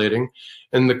circulating,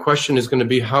 and the question is going to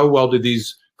be, how well do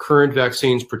these current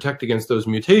vaccines protect against those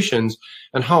mutations,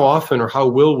 and how often or how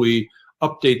will we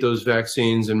update those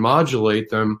vaccines and modulate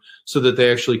them so that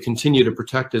they actually continue to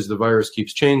protect as the virus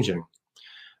keeps changing.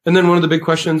 And then one of the big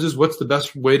questions is, what's the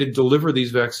best way to deliver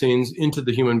these vaccines into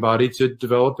the human body to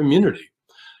develop immunity?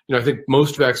 I think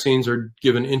most vaccines are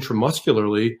given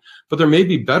intramuscularly, but there may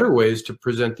be better ways to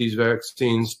present these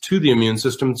vaccines to the immune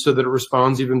system so that it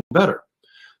responds even better.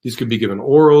 These could be given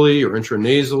orally or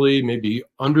intranasally, maybe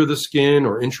under the skin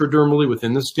or intradermally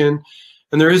within the skin.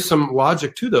 And there is some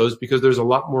logic to those because there's a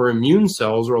lot more immune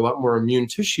cells or a lot more immune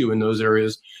tissue in those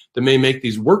areas that may make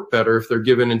these work better if they're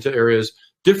given into areas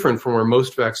different from where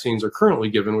most vaccines are currently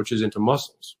given, which is into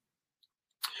muscles.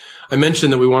 I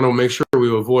mentioned that we want to make sure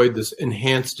we avoid this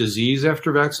enhanced disease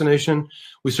after vaccination.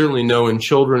 We certainly know in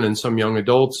children and some young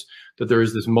adults that there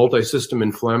is this multi-system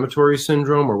inflammatory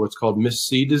syndrome, or what's called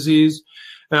MIS-C disease.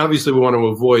 And obviously we want to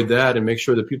avoid that and make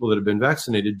sure that people that have been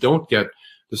vaccinated don't get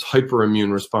this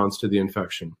hyperimmune response to the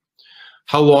infection.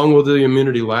 How long will the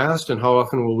immunity last and how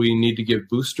often will we need to give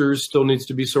boosters still needs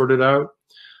to be sorted out.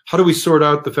 How do we sort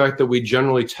out the fact that we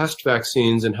generally test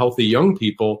vaccines in healthy young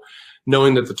people,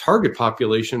 knowing that the target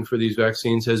population for these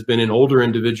vaccines has been in older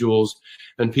individuals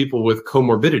and people with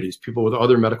comorbidities, people with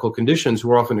other medical conditions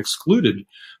who are often excluded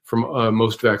from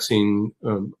most vaccine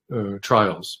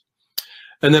trials.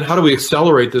 And then how do we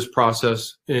accelerate this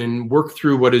process and work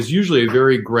through what is usually a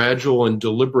very gradual and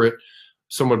deliberate,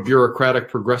 somewhat bureaucratic,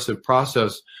 progressive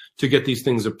process to get these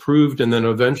things approved and then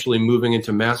eventually moving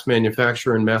into mass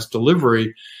manufacture and mass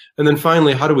delivery. And then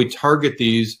finally, how do we target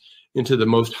these into the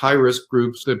most high-risk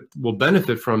groups that will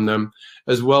benefit from them,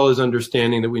 as well as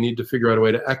understanding that we need to figure out a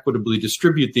way to equitably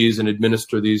distribute these and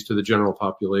administer these to the general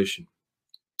population.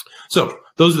 So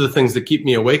those are the things that keep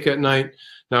me awake at night.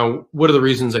 Now, what are the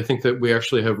reasons I think that we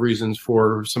actually have reasons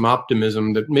for some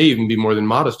optimism that may even be more than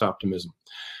modest optimism?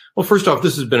 Well, first off,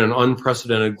 this has been an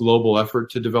unprecedented global effort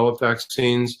to develop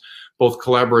vaccines, both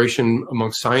collaboration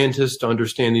among scientists to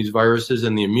understand these viruses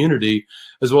and the immunity,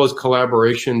 as well as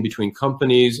collaboration between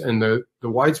companies and the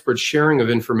widespread sharing of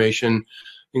information,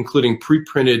 including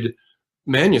pre-printed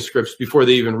manuscripts before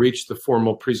they even reach the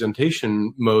formal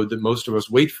presentation mode that most of us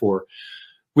wait for.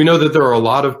 We know that there are a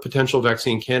lot of potential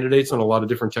vaccine candidates on a lot of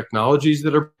different technologies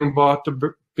that are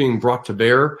being brought to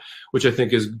bear, which I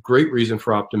think is great reason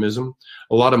for optimism.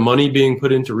 A lot of money being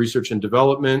put into research and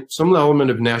development, some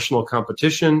element of national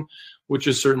competition, which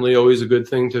is certainly always a good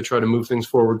thing to try to move things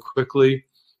forward quickly.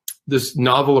 This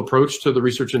novel approach to the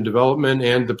research and development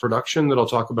and the production that I'll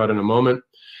talk about in a moment.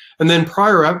 And then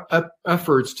prior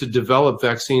efforts to develop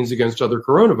vaccines against other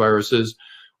coronaviruses,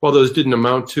 while those didn't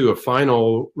amount to a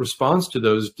final response to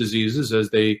those diseases as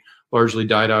they largely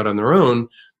died out on their own,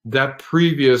 that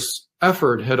previous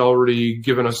effort had already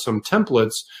given us some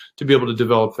templates to be able to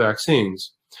develop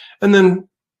vaccines. And then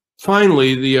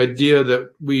finally, the idea that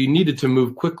we needed to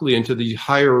move quickly into the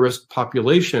higher risk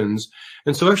populations.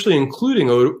 And so actually including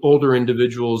older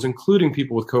individuals, including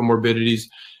people with comorbidities,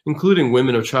 including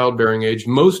women of childbearing age,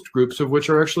 most groups of which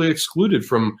are actually excluded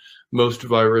from most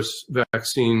virus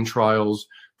vaccine trials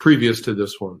previous to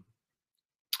this one.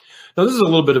 Now, this is a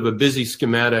little bit of a busy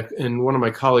schematic, and one of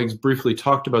my colleagues briefly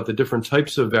talked about the different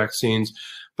types of vaccines,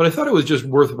 but I thought it was just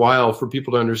worthwhile for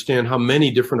people to understand how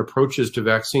many different approaches to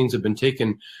vaccines have been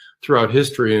taken throughout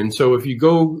history. And so if you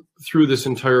go through this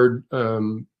entire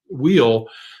wheel,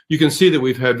 you can see that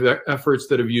we've had efforts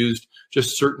that have used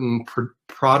just certain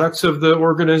products of the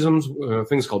organisms,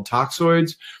 things called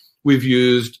toxoids. We've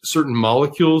used certain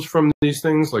molecules from these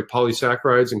things like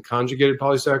polysaccharides and conjugated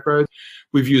polysaccharides.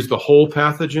 We've used the whole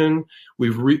pathogen.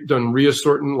 We've done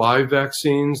reassortant live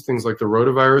vaccines, things like the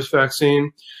rotavirus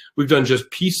vaccine. We've done just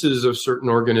pieces of certain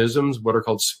organisms, what are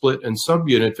called split and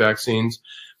subunit vaccines.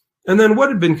 And then what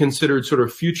had been considered sort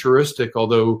of futuristic,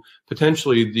 although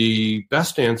potentially the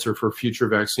best answer for future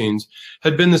vaccines,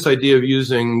 had been this idea of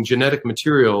using genetic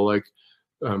material like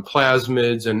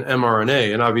plasmids and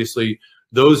mRNA. And obviously,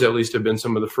 those at least have been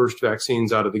some of the first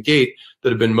vaccines out of the gate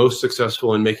that have been most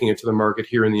successful in making it to the market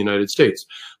here in the United States.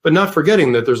 But not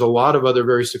forgetting that there's a lot of other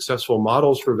very successful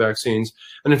models for vaccines,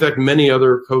 and in fact, many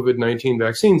other COVID-19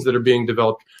 vaccines that are being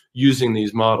developed using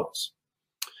these models.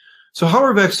 So how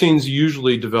are vaccines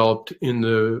usually developed in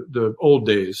the old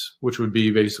days, which would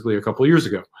be basically a couple of years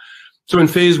ago? So in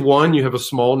phase 1, you have a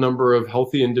small number of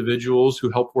healthy individuals who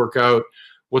help work out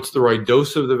what's the right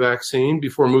dose of the vaccine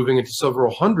before moving into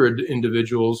several hundred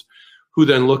individuals who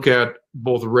then look at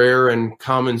both rare and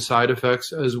common side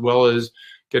effects, as well as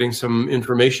getting some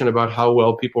information about how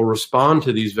well people respond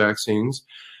to these vaccines.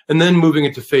 And then moving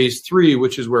into phase 3,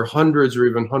 which is where hundreds or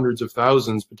even hundreds of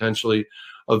thousands potentially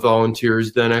of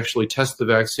volunteers then actually test the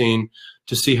vaccine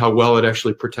to see how well it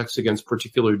actually protects against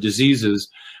particular diseases.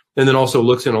 And then also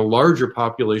looks in a larger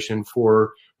population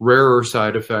for rarer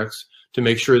side effects to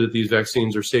make sure that these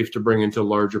vaccines are safe to bring into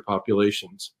larger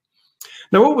populations.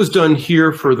 Now, what was done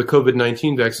here for the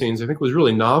COVID-19 vaccines, I think, was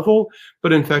really novel,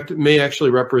 but in fact, it may actually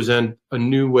represent a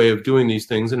new way of doing these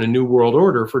things and a new world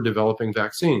order for developing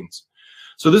vaccines.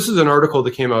 So this is an article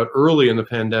that came out early in the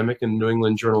pandemic in the New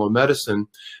England Journal of Medicine.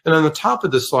 And on the top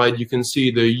of the slide, you can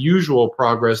see the usual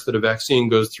progress that a vaccine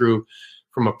goes through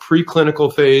from a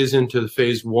preclinical phase into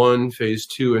phase 1, phase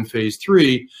 2, and phase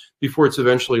 3 before it's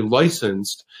eventually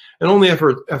licensed. And only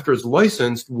after it's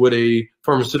licensed would a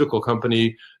pharmaceutical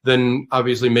company then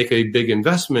obviously make a big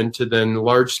investment to then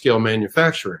large-scale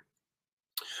manufacturing.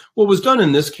 What was done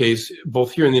in this case,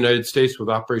 both here in the United States with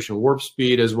Operation Warp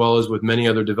Speed as well as with many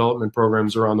other development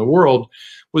programs around the world,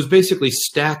 was basically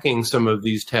stacking some of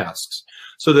these tasks.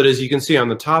 So that, as you can see on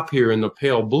the top here in the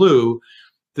pale blue,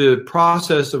 the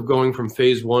process of going from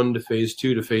phase 1 to phase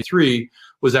 2 to phase 3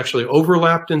 was actually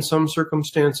overlapped in some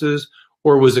circumstances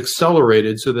or was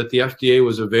accelerated so that the FDA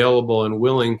was available and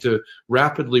willing to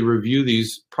rapidly review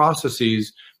these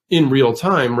processes in real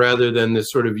time rather than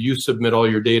this sort of you submit all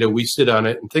your data, we sit on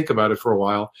it and think about it for a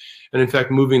while. And in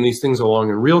fact, moving these things along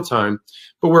in real time.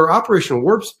 But where Operation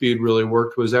Warp Speed really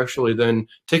worked was actually then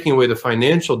taking away the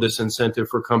financial disincentive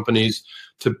for companies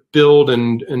to build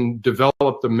and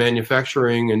develop the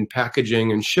manufacturing and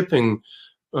packaging and shipping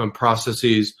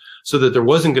processes so that there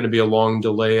wasn't going to be a long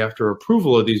delay after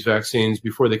approval of these vaccines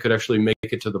before they could actually make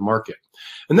it to the market.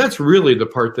 And that's really the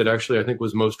part that actually I think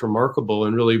was most remarkable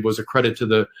and really was a credit to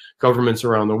the governments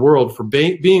around the world for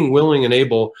being willing and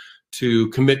able to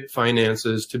commit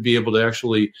finances to be able to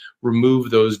actually remove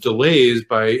those delays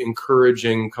by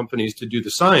encouraging companies to do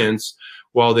the science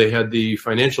while they had the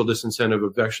financial disincentive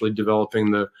of actually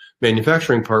developing the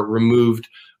manufacturing part removed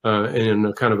in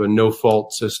a kind of a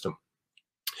no-fault system.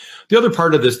 The other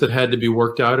part of this that had to be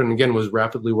worked out, and again was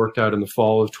rapidly worked out in the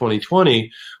fall of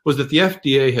 2020, was that the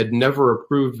FDA had never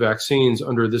approved vaccines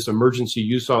under this emergency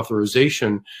use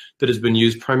authorization that has been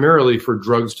used primarily for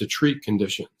drugs to treat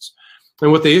conditions.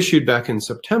 And what they issued back in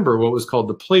September, what was called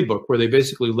the playbook, where they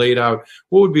basically laid out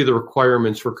what would be the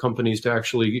requirements for companies to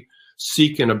actually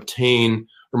seek and obtain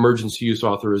emergency use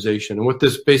authorization. And what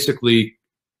this basically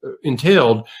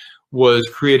entailed was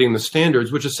creating the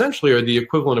standards, which essentially are the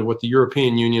equivalent of what the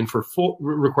European Union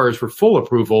requires for full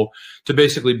approval to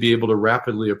basically be able to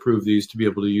rapidly approve these to be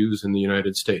able to use in the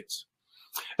United States.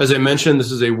 As I mentioned, this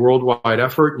is a worldwide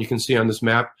effort. You can see on this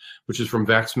map, which is from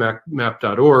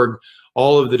vaxmap.org,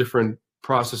 all of the different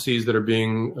processes that are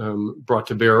being brought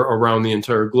to bear around the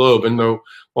entire globe. And though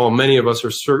while many of us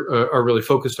are really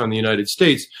focused on the United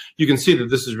States, you can see that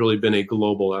this has really been a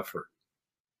global effort.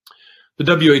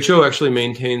 The WHO actually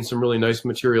maintains some really nice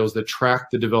materials that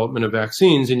track the development of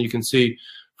vaccines, and you can see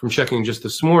from checking just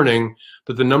this morning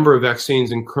that the number of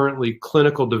vaccines in currently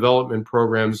clinical development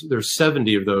programs, there's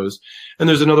 70 of those, and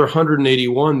there's another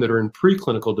 181 that are in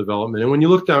preclinical development. And when you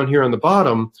look down here on the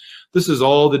bottom, this is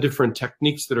all the different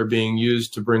techniques that are being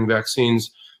used to bring vaccines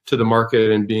to the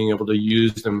market and being able to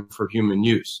use them for human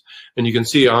use. And you can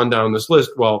see on down this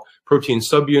list, while protein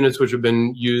subunits, which have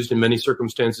been used in many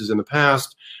circumstances in the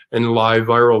past, and live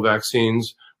viral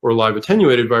vaccines or live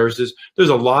attenuated viruses, there's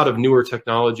a lot of newer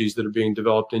technologies that are being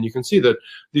developed. And you can see that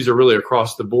these are really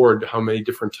across the board how many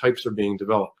different types are being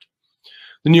developed.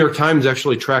 The New York Times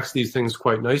actually tracks these things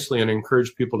quite nicely and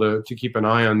encourage people to keep an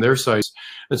eye on their sites.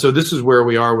 And so this is where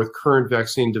we are with current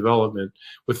vaccine development,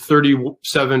 with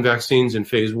 37 vaccines in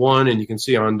phase 1, and you can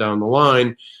see on down the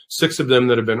line, 6 of them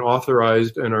that have been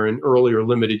authorized and are in early or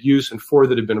limited use, and 4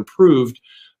 that have been approved,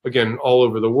 again, all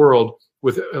over the world,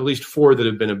 with at least 4 that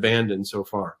have been abandoned so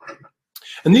far.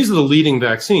 And these are the leading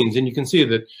vaccines, and you can see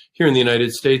that here in the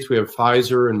United States, we have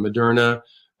Pfizer and Moderna.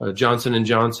 Johnson &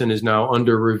 Johnson is now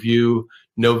under review.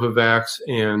 Novavax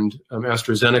and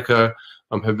AstraZeneca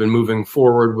have been moving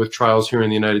forward with trials here in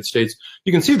the United States.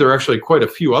 You can see there are actually quite a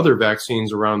few other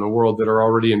vaccines around the world that are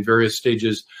already in various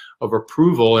stages of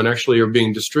approval and actually are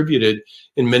being distributed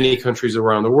in many countries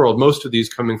around the world, most of these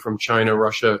coming from China,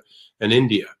 Russia, and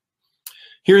India.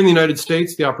 Here in the United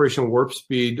States, the Operation Warp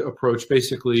Speed approach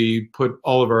basically put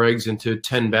all of our eggs into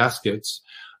 10 baskets.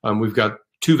 We've got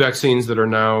 2 vaccines that are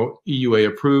now EUA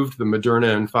approved, the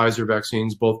Moderna and Pfizer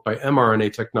vaccines, both by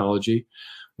mRNA technology.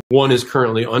 1 is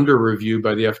currently under review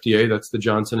by the FDA. That's the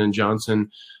Johnson &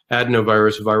 Johnson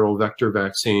adenovirus viral vector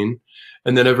vaccine.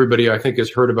 And then everybody, I think,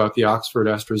 has heard about the Oxford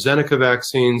AstraZeneca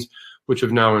vaccines, which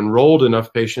have now enrolled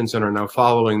enough patients and are now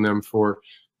following them for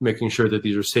making sure that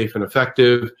these are safe and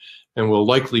effective and will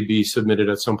likely be submitted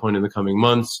at some point in the coming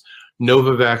months.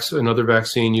 Novavax, another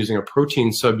vaccine using a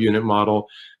protein subunit model,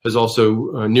 has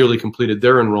also nearly completed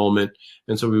their enrollment,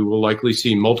 and so we will likely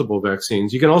see multiple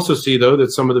vaccines. You can also see, though,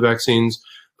 that some of the vaccines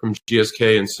from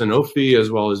GSK and Sanofi,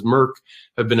 as well as Merck,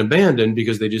 have been abandoned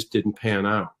because they just didn't pan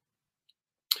out.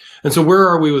 And so where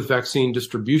are we with vaccine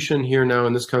distribution here now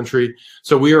in this country?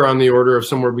 So we are on the order of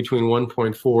somewhere between 1.4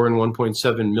 and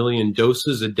 1.7 million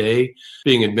doses a day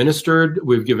being administered.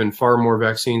 We've given far more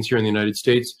vaccines here in the United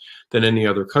States than any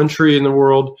other country in the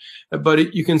world.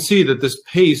 But you can see that this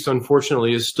pace,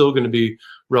 unfortunately, is still going to be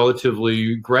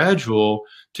relatively gradual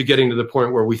to getting to the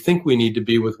point where we think we need to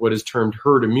be with what is termed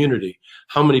herd immunity.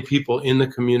 How many people in the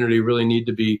community really need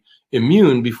to be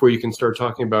immune before you can start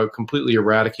talking about completely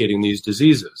eradicating these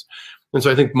diseases? And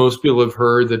so I think most people have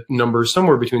heard that numbers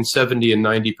somewhere between 70 and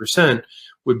 90%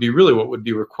 would be really what would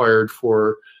be required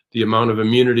for the amount of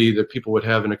immunity that people would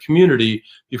have in a community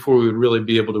before we would really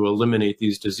be able to eliminate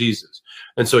these diseases.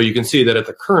 And so you can see that at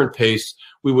the current pace,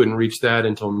 we wouldn't reach that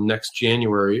until next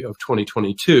January of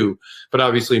 2022. But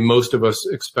obviously, most of us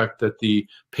expect that the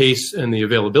pace and the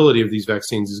availability of these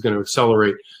vaccines is going to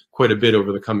accelerate quite a bit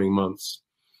over the coming months.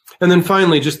 And then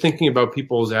finally, just thinking about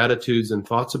people's attitudes and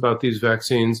thoughts about these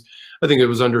vaccines, I think it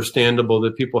was understandable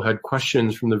that people had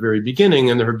questions from the very beginning,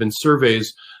 and there have been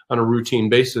surveys on a routine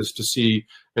basis to see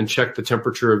and check the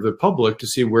temperature of the public to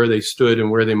see where they stood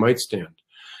and where they might stand.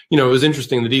 You know, it was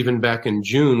interesting that even back in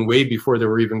June, way before there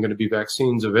were even going to be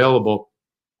vaccines available,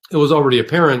 it was already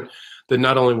apparent that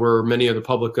not only were many of the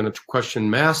public going to question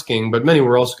masking, but many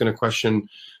were also going to question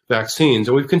vaccines.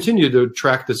 And we've continued to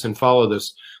track this and follow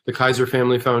this. The Kaiser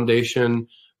Family Foundation,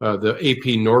 the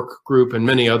AP NORC group, and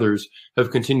many others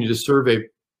have continued to survey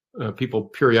people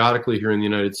periodically here in the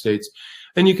United States.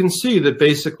 And you can see that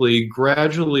basically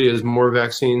gradually as more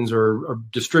vaccines are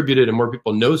distributed and more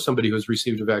people know somebody who has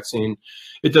received a vaccine,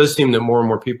 it does seem that more and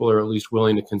more people are at least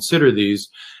willing to consider these.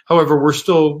 However, we're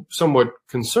still somewhat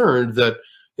concerned that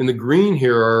in the green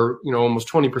here are, almost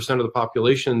 20% of the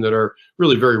population that are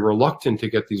really very reluctant to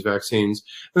get these vaccines.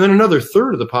 And then another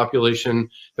third of the population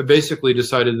have basically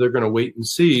decided they're going to wait and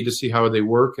see to see how they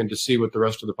work and to see what the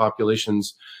rest of the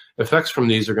population's effects from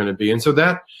these are going to be. And so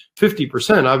that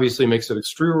 50% obviously makes it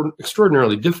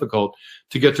extraordinarily difficult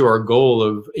to get to our goal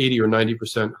of 80 or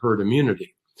 90% herd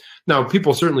immunity. Now,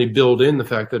 people certainly build in the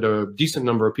fact that a decent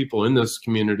number of people in this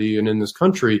community and in this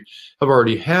country have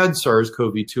already had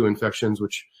SARS-CoV-2 infections,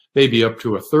 which may be up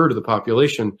to a third of the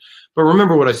population. But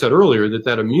remember what I said earlier,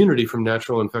 that immunity from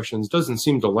natural infections doesn't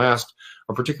seem to last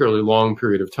a particularly long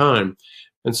period of time.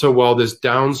 And so while this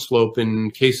downslope in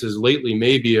cases lately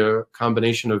may be a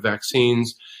combination of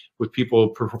vaccines with people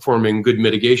performing good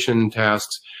mitigation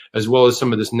tasks, as well as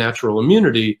some of this natural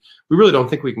immunity, we really don't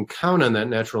think we can count on that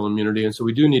natural immunity. And so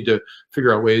we do need to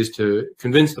figure out ways to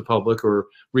convince the public or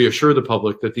reassure the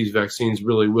public that these vaccines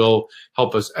really will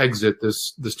help us exit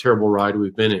this terrible ride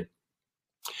we've been in.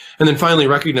 And then finally,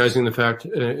 recognizing the fact,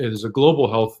 as a global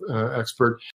health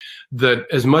expert, that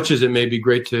as much as it may be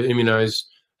great to immunize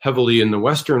heavily in the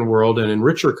Western world and in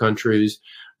richer countries,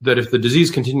 that if the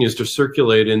disease continues to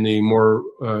circulate in the more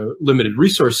limited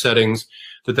resource settings,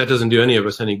 that doesn't do any of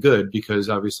us any good, because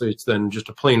obviously it's then just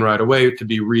a plane ride away to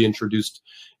be reintroduced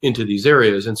into these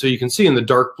areas. And so you can see in the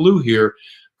dark blue here,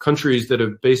 countries that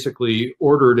have basically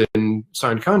ordered and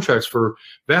signed contracts for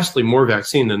vastly more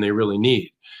vaccine than they really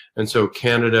need. And so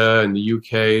Canada and the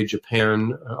UK,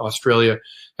 Japan, Australia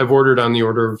have ordered on the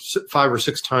order of 5 or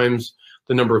 6 times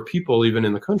the number of people even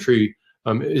in the country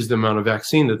is the amount of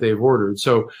vaccine that they've ordered.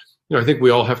 So, I think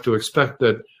we all have to expect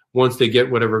that once they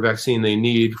get whatever vaccine they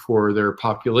need for their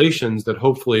populations, that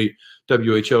hopefully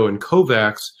WHO and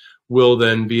COVAX will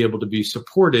then be able to be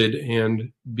supported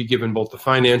and be given both the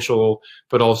financial,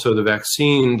 but also the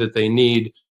vaccine that they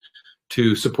need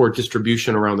to support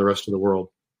distribution around the rest of the world.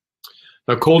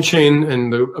 Now, cold chain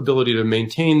and the ability to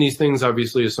maintain these things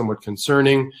obviously is somewhat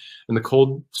concerning, and the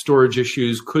cold storage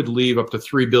issues could leave up to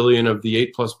 3 billion of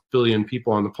the 8+ billion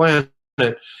people on the planet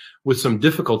with some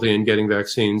difficulty in getting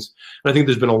vaccines. And I think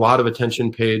there's been a lot of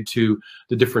attention paid to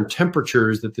the different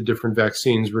temperatures that the different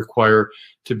vaccines require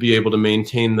to be able to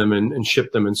maintain them and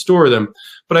ship them and store them.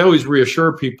 But I always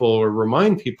reassure people or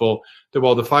remind people that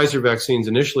while the Pfizer vaccines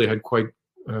initially had quite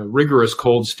rigorous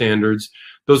cold standards,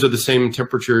 those are the same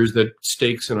temperatures that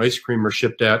steaks and ice cream are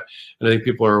shipped at. And I think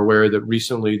people are aware that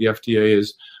recently the FDA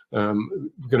is going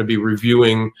to be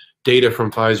reviewing data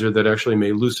from Pfizer that actually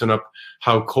may loosen up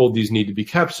how cold these need to be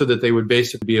kept, so that they would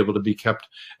basically be able to be kept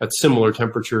at similar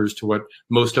temperatures to what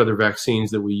most other vaccines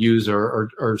that we use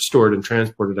are stored and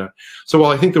transported at. So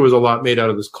while I think there was a lot made out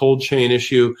of this cold chain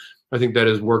issue, I think that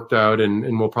has worked out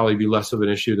and will probably be less of an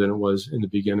issue than it was in the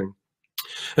beginning.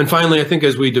 And finally, I think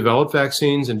as we develop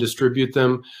vaccines and distribute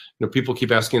them, people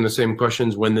keep asking the same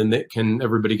questions: when then can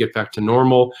everybody get back to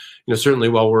normal? Certainly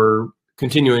while we're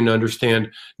continuing to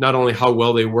understand not only how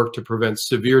well they work to prevent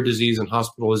severe disease and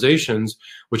hospitalizations,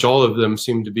 which all of them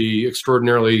seem to be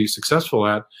extraordinarily successful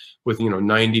at, with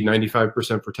 90,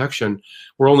 95% protection.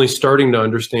 We're only starting to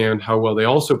understand how well they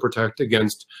also protect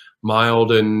against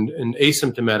mild and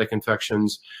asymptomatic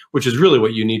infections, which is really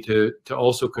what you need to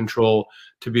also control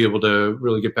to be able to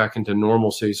really get back into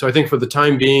normalcy. So I think for the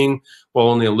time being, while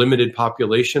only a limited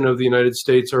population of the United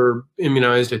States are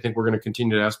immunized, I think we're going to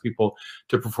continue to ask people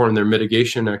to perform their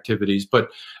mitigation activities. But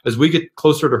as we get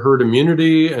closer to herd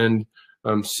immunity and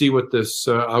see what this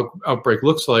outbreak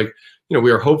looks like, we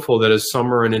are hopeful that as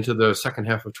summer and into the second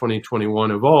half of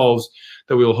 2021 evolves,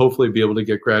 that we will hopefully be able to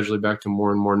get gradually back to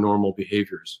more and more normal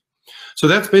behaviors. So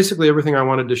that's basically everything I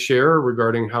wanted to share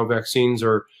regarding how vaccines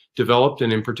are developed,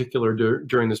 and in particular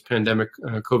during this pandemic,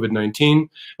 COVID-19.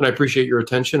 And I appreciate your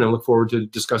attention and look forward to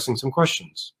discussing some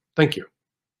questions. Thank you.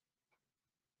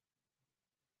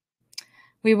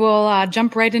 We will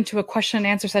jump right into a question and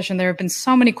answer session. There have been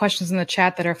so many questions in the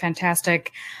chat that are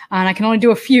fantastic, and I can only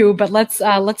do a few, but let's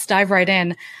dive right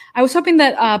in. I was hoping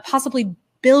that possibly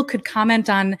Bill could comment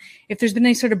on if there's been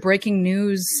any sort of breaking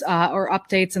news or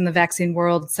updates in the vaccine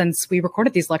world since we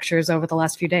recorded these lectures over the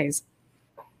last few days.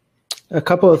 A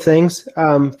couple of things.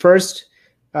 First,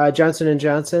 Johnson &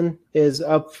 Johnson is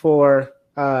up for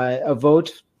a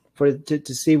vote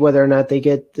to see whether or not they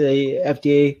get the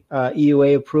FDA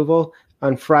EUA approval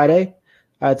on Friday.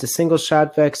 It's a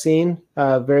single-shot vaccine,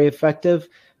 very effective,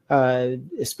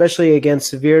 especially against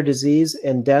severe disease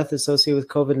and death associated with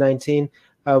COVID-19.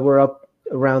 We're up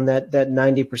around that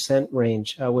 90%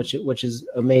 range, which is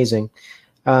amazing.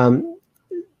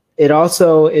 It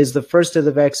also is the first of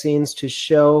the vaccines to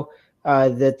show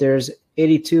that there's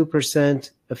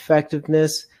 82%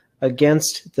 effectiveness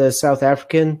against the South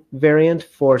African variant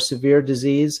for severe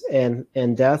disease and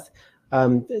death.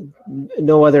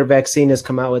 No other vaccine has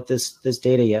come out with this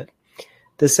data yet.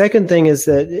 The second thing is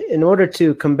that in order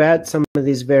to combat some of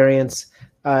these variants,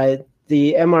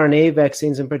 the mRNA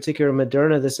vaccines, in particular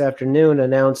Moderna, this afternoon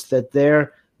announced that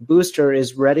their booster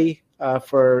is ready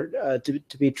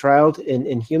to be trialed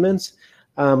in humans,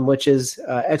 which is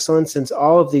excellent, since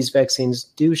all of these vaccines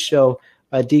do show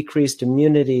a decreased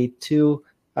immunity to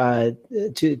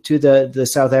the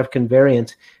South African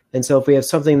variant. And so if we have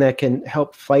something that can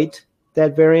help fight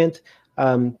that variant,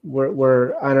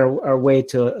 we're on our way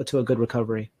to a good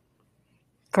recovery.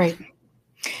 Great.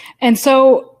 And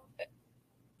so,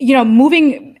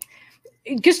 moving,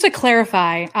 just to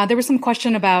clarify, there was some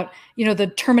question about,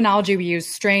 the terminology we use,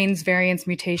 strains, variants,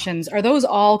 mutations. Are those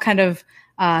all kind of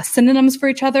synonyms for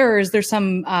each other, or is there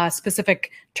some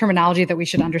specific terminology that we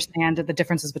should understand the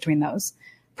differences between those?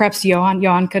 Perhaps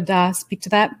Johan could speak to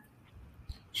that.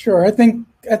 Sure. I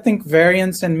think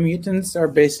variants and mutants are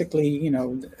basically,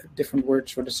 different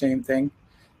words for the same thing.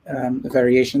 The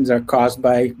variations are caused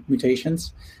by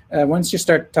mutations. Once you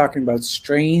start talking about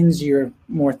strains, you're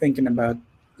more thinking about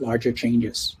larger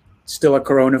changes. Still a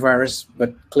coronavirus,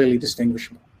 but clearly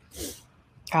distinguishable.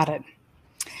 Got it.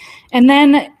 And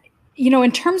then,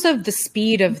 in terms of the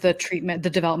speed of the treatment, the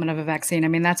development of a vaccine, I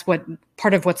mean, that's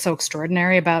part of what's so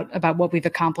extraordinary about what we've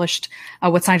accomplished,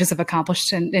 what scientists have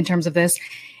accomplished in terms of this.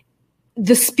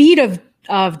 The speed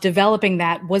of developing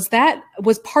that was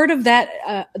part of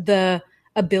that the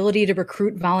ability to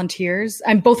recruit volunteers,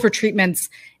 and both for treatments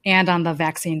and on the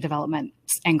vaccine development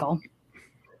angle.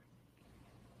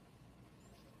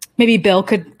 Maybe Bill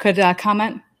could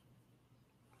comment.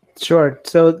 Sure.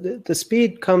 So the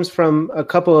speed comes from a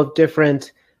couple of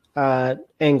different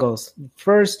angles.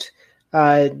 First,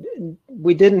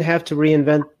 we didn't have to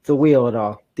reinvent the wheel at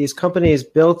all. These companies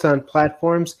built on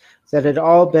platforms that had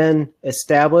all been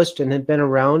established and had been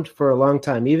around for a long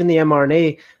time. Even the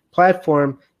mRNA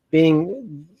platform,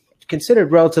 being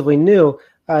considered relatively new,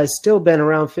 has still been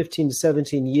around 15 to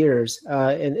 17 years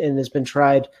and has been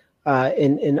tried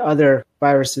in other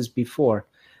viruses before.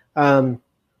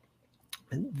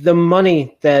 The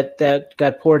money that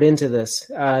got poured into this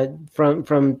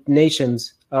from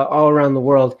nations all around the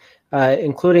world,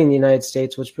 including the United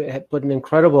States, which put an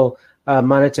incredible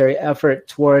monetary effort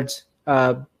towards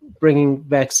bringing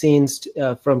vaccines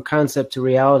from concept to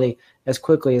reality as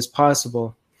quickly as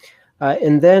possible.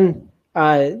 And then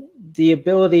the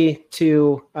ability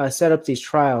to set up these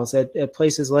trials at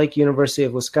places like University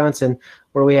of Wisconsin,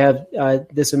 where we have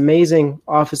this amazing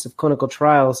Office of Clinical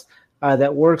Trials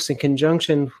that works in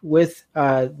conjunction with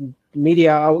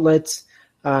media outlets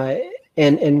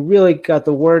and really got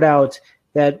the word out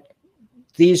that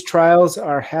these trials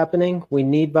are happening. We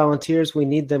need volunteers. We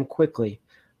need them quickly.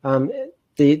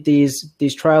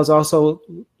 These trials also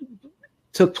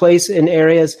took place in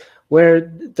areas where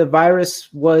the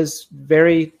virus was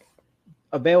very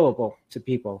available to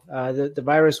people. The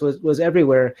virus was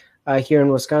everywhere here in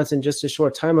Wisconsin just a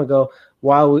short time ago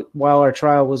while our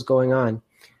trial was going on.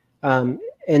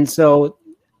 And so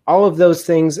all of those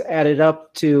things added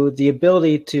up to the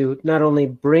ability to not only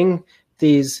bring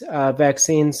these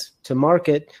vaccines to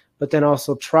market, but then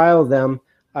also trial them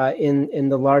in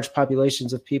the large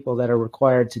populations of people that are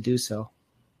required to do so.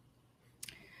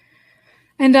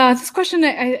 And this question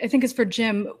I think is for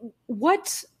Jim.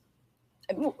 What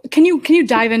can you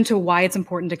dive into why it's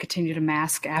important to continue to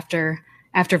mask after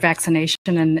vaccination,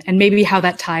 and maybe how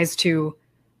that ties to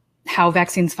how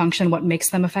vaccines function, what makes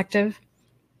them effective?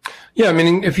 Yeah, I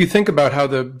mean, if you think about how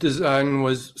the design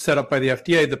was set up by the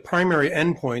FDA, the primary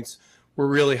endpoints were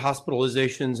really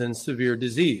hospitalizations and severe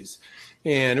disease.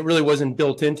 And it really wasn't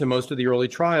built into most of the early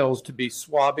trials to be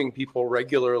swabbing people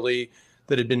regularly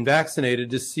that had been vaccinated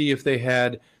to see if they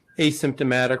had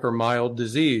asymptomatic or mild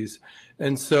disease.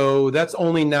 And so that's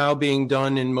only now being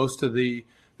done in most of the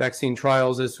vaccine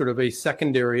trials as sort of a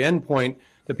secondary endpoint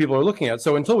that people are looking at.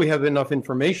 So until we have enough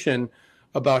information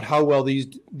about how well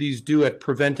these do at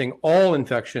preventing all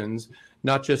infections,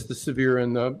 not just the severe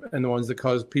and the ones that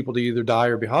cause people to either die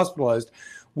or be hospitalized,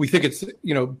 we think it's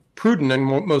prudent and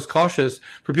most cautious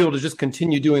for people to just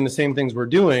continue doing the same things we're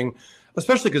doing,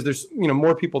 especially because there's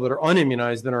more people that are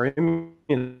unimmunized than are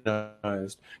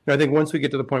immunized. I think once we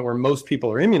get to the point where most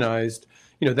people are immunized,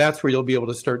 that's where you'll be able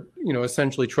to start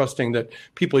essentially trusting that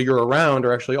people you're around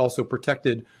are actually also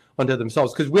protected unto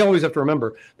themselves. Because we always have to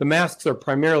remember the masks are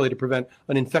primarily to prevent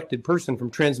an infected person from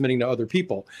transmitting to other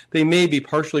people. They may be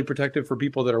partially protective for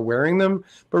people that are wearing them,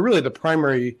 but really the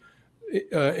primary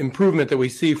improvement that we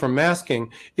see from masking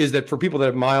is that for people that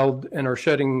have mild and are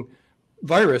shedding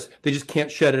virus, they just can't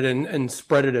shed it and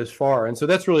spread it as far. And so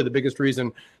that's really the biggest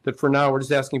reason that for now we're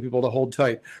just asking people to hold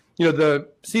tight. The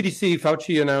CDC,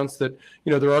 Fauci announced that,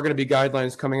 there are going to be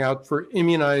guidelines coming out for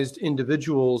immunized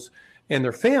individuals and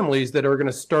their families that are going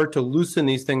to start to loosen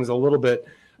these things a little bit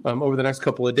over the next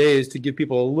couple of days to give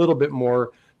people a little bit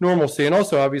more normalcy and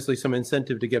also obviously some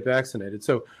incentive to get vaccinated.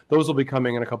 So those will be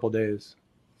coming in a couple of days.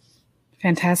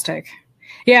 Fantastic.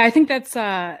 Yeah, I think that's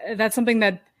something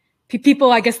that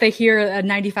people, I guess they hear a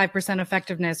 95%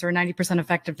 effectiveness or 90%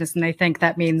 effectiveness, and they think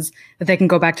that means that they can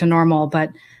go back to normal. But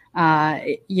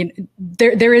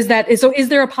there is that. So is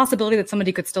there a possibility that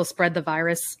somebody could still spread the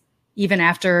virus even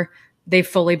after they've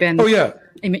fully been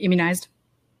immunized?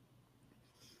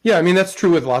 Yeah, I mean, that's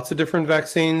true with lots of different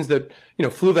vaccines. That,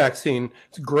 flu vaccine,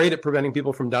 it's great at preventing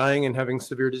people from dying and having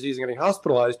severe disease and getting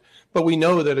hospitalized. But we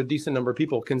know that a decent number of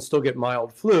people can still get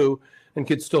mild flu and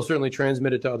could still certainly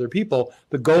transmit it to other people.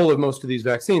 The goal of most of these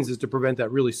vaccines is to prevent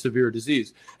that really severe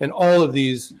disease. And all of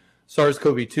these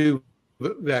SARS-CoV-2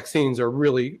 vaccines are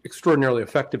really extraordinarily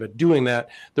effective at doing that.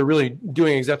 They're really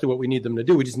doing exactly what we need them to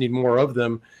do. We just need more of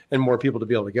them and more people to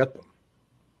be able to get them.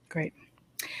 Great.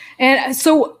 And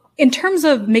so in terms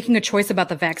of making a choice about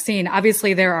the vaccine,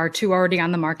 obviously there are two already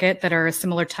on the market that are a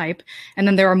similar type. And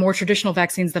then there are more traditional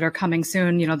vaccines that are coming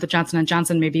soon. The Johnson &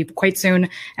 Johnson maybe quite soon,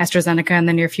 AstraZeneca in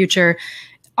the near future.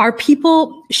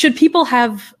 Should people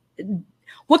have,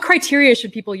 what criteria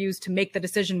should people use to make the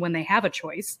decision when they have a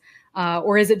choice?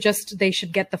 Or is it just they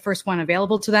should get the first one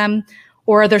available to them?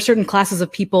 Or are there certain classes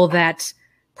of people that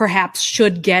perhaps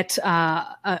should get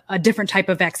a different type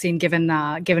of vaccine given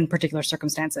particular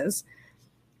circumstances?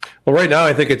 Well, right now,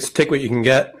 I think it's take what you can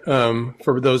get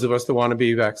for those of us that want to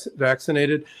be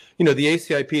vaccinated. The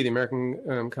ACIP, the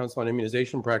American Council on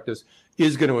Immunization Practice,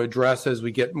 is going to address, as we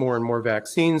get more and more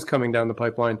vaccines coming down the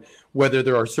pipeline, whether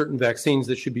there are certain vaccines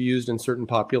that should be used in certain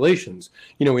populations.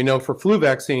 We know for flu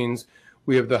vaccines,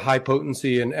 we have the high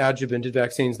potency and adjuvanted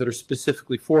vaccines that are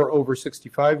specifically for over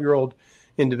 65-year-old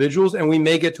individuals. And we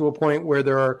may get to a point where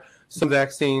there are some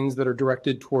vaccines that are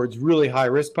directed towards really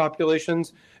high-risk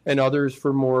populations and others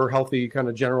for more healthy kind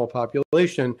of general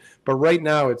population. But right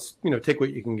now, it's, take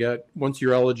what you can get. Once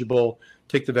you're eligible,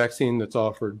 take the vaccine that's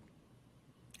offered.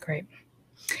 Great.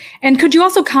 And could you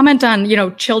also comment on,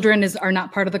 children are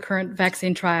not part of the current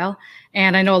vaccine trial.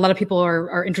 And I know a lot of people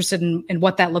are interested in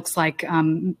what that looks like,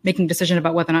 making a decision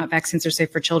about whether or not vaccines are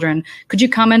safe for children. Could you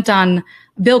comment on,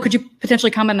 Bill, could you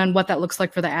potentially comment on what that looks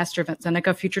like for the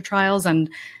AstraZeneca future trials and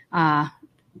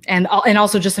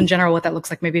also just in general what that looks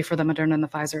like maybe for the Moderna and the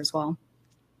Pfizer as well?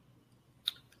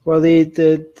 Well,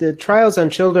 the trials on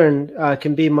children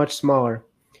can be much smaller.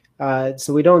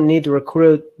 So we don't need to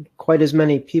recruit quite as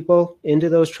many people into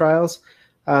those trials.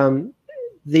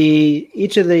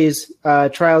 Each of these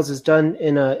trials is done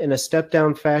in a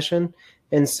step-down fashion,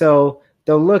 and so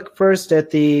they'll look first at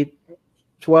the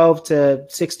 12 to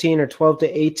 16 or 12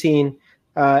 to 18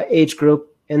 age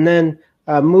group, and then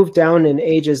move down in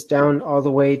ages down all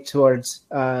the way towards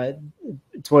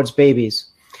babies.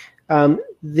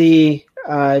 The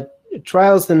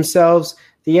trials themselves,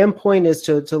 the endpoint is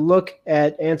to look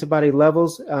at antibody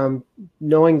levels,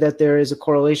 knowing that there is a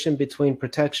correlation between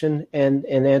protection and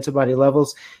antibody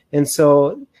levels. And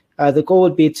so the goal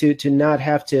would be to not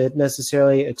have to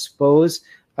necessarily expose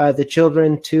the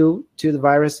children to the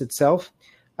virus itself.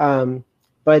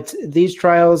 But these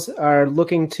trials are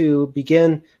looking to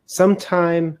begin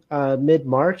sometime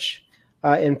mid-March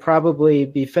and probably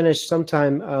be finished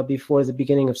sometime before the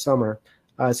beginning of summer.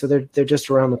 So they're just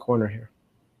around the corner here.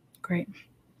 Great.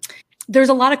 There's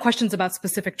a lot of questions about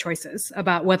specific choices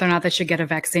about whether or not they should get a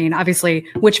vaccine. Obviously,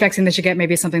 which vaccine they should get may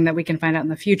be something that we can find out in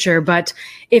the future. But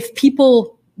if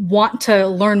people want to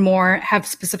learn more, have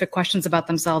specific questions about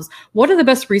themselves, what are the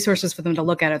best resources for them to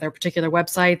look at? Are there particular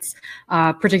websites,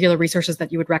 particular resources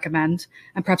that you would recommend?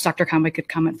 And perhaps Dr. Conway could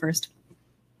comment first.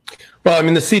 Well, I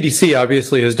mean, the CDC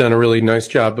obviously has done a really nice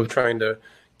job of trying to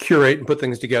curate and put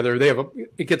things together.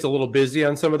 It gets a little busy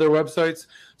on some of their websites.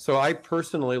 So I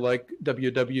personally like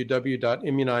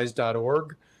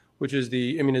www.immunize.org, which is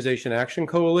the Immunization Action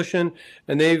Coalition.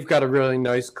 And they've got a really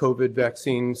nice COVID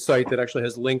vaccine site that actually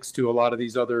has links to a lot of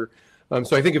these other.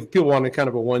 So I think if people want a kind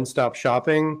of a one-stop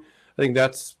shopping, I think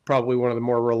that's probably one of the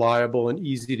more reliable and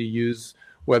easy to use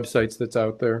websites that's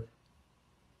out there.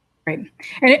 Right.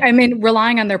 And I mean,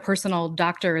 relying on their personal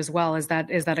doctor as well, is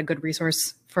that a good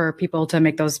resource for people to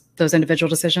make those individual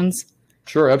decisions?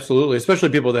 Sure, absolutely. Especially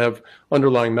people that have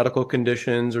underlying medical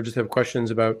conditions or just have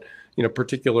questions about,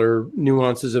 particular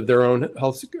nuances of their own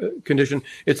health condition.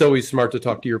 It's always smart to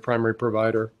talk to your primary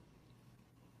provider.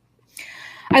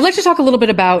 I'd like to talk a little bit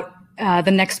about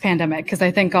the next pandemic, because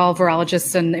I think all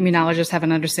virologists and immunologists have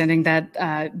an understanding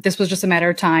that this was just a matter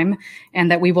of time, and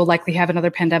that we will likely have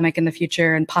another pandemic in the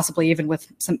future, and possibly even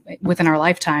within our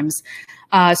lifetimes.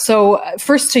 So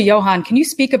first to Johan, can you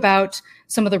speak about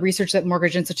some of the research that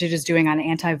Morgridge Institute is doing on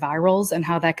antivirals and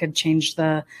how that could change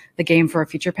the game for a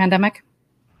future pandemic?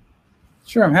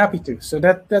 Sure, I'm happy to. So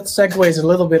that segues a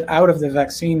little bit out of the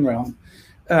vaccine realm.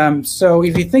 So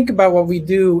if you think about what we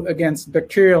do against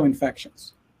bacterial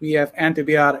infections, we have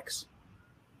antibiotics,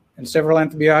 and several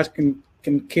antibiotics can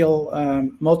kill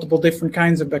multiple different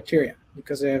kinds of bacteria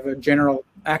because they have a general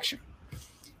action.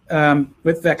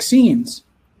 With vaccines,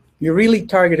 you're really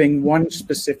targeting one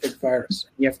specific virus.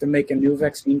 You have to make a new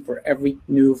vaccine for every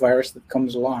new virus that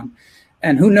comes along.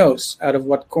 And who knows out of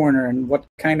what corner and what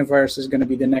kind of virus is going to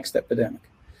be the next epidemic.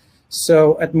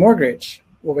 So at Morgridge,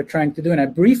 what we're trying to do, and I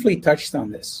briefly touched on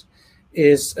this,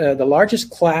 is the largest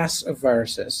class of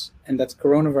viruses, and that's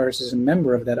coronavirus is a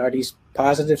member of that, are these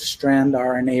positive strand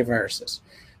RNA viruses.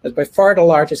 That's by far the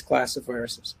largest class of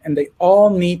viruses. And they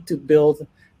all need to build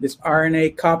this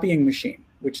RNA copying machine,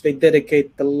 which they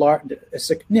dedicate a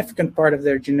significant part of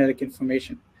their genetic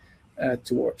information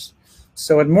towards.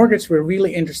 So at Morgridge, we're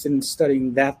really interested in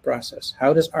studying that process.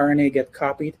 How does RNA get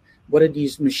copied? What do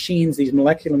these machines, these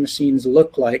molecular machines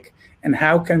look like? And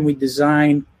how can we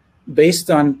design, based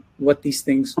on what these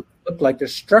things look like, their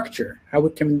structure, how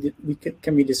can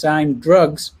we design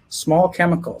drugs, small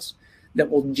chemicals, that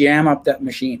will jam up that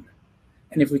machine?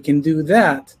 And if we can do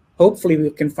that, hopefully we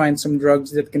can find some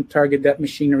drugs that can target that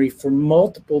machinery for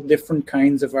multiple different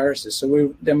kinds of viruses. So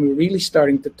we're really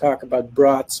starting to talk about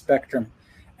broad spectrum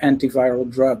antiviral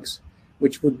drugs,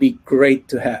 which would be great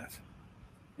to have.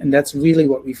 And that's really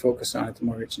what we focus on at the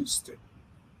Morgridge Institute.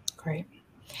 Great.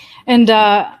 And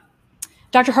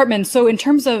Dr. Hartman, so in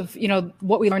terms of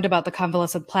what we learned about the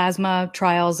convalescent plasma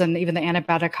trials and even the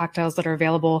antibiotic cocktails that are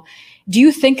available, do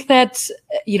you think that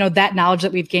that knowledge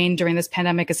that we've gained during this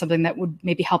pandemic is something that would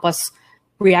maybe help us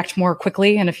react more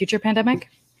quickly in a future pandemic?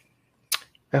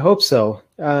 I hope so.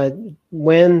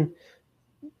 When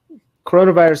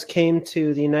coronavirus came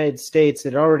to the United States,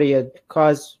 it already had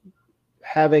caused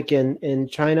havoc in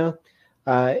China,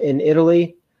 in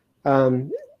Italy.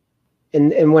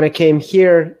 And when it came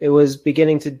here, it was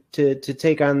beginning to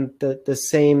take on the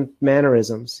same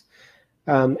mannerisms.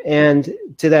 And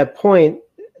to that point,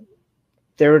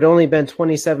 there had only been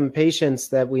 27 patients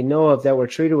that we know of that were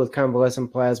treated with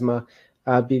convalescent plasma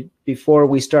before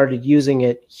we started using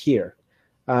it here.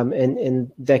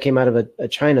 And that came out of a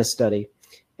China study.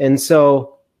 And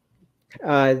so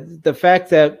the fact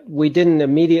that we didn't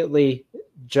immediately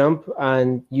jump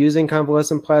on using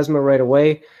convalescent plasma right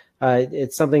away,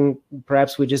 it's something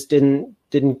perhaps we just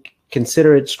didn't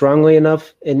consider it strongly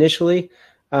enough initially.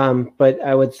 But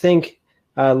I would think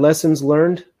lessons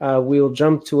learned, we will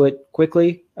jump to it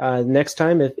quickly next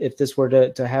time if this were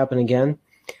to happen again.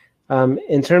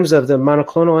 In terms of the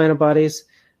monoclonal antibodies,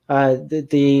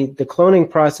 the cloning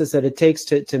process that it takes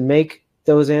to make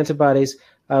those antibodies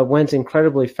went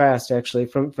incredibly fast, actually.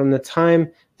 From the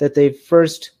time that they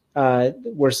first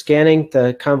were scanning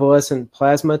the convalescent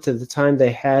plasma to the time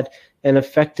they had an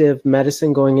effective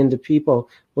medicine going into people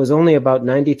was only about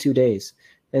 92 days.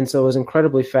 And so it was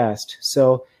incredibly fast.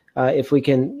 So if we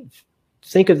can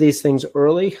think of these things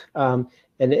early, and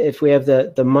if we have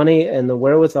the money and the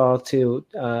wherewithal to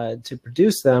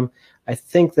produce them, I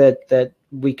think that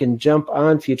we can jump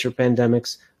on future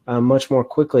pandemics much more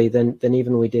quickly than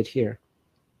even we did here.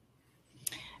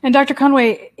 And Dr.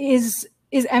 Conway, is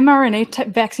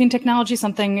mRNA vaccine technology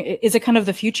something, is it kind of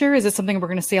the future? Is it something we're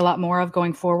going to see a lot more of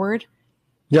going forward?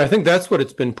 Yeah, I think that's what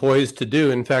it's been poised to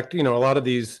do. In fact, a lot of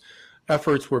these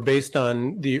efforts were based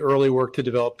on the early work to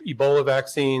develop Ebola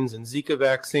vaccines and Zika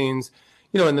vaccines.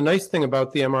 And the nice thing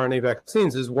about the mRNA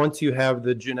vaccines is once you have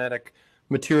the genetic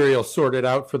material sorted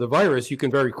out for the virus, you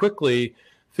can very quickly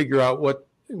figure out what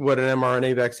an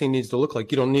mRNA vaccine needs to look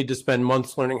like. You don't need to spend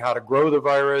months learning how to grow the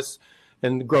virus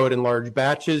and grow it in large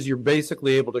batches. You're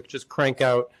basically able to just crank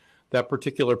out that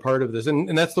particular part of this.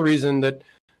 And that's the reason that,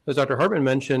 as Dr. Hartman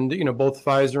mentioned, both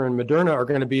Pfizer and Moderna are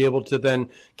going to be able to then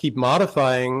keep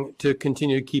modifying to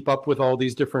continue to keep up with all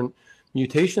these different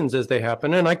mutations as they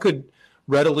happen. And I could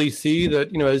readily see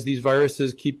that, as these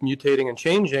viruses keep mutating and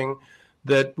changing,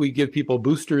 that we give people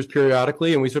boosters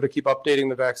periodically and we sort of keep updating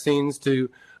the vaccines to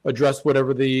address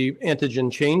whatever the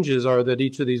antigen changes are that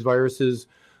each of these viruses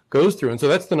goes through. And so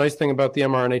that's the nice thing about the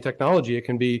mRNA technology. It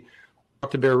can be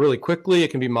brought to bear really quickly.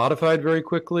 It can be modified very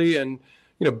quickly. And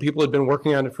people had been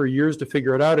working on it for years to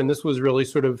figure it out, and this was really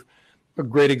sort of a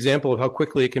great example of how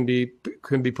quickly it can be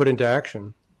put into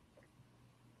action.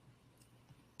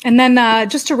 And then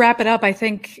just to wrap it up, I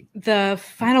think the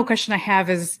final question I have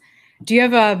is, do you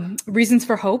have reasons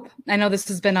for hope? I know this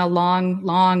has been a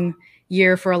long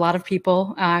year for a lot of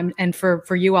people, and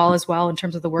for you all as well in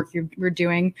terms of the work you're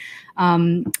doing.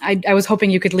 I was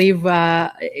hoping you could leave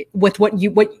with what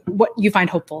you find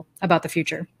hopeful about the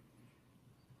future.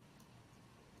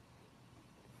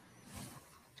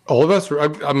 All of us?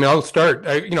 I'll start.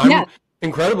 I'm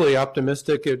incredibly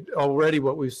optimistic at already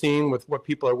what we've seen with what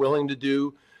people are willing to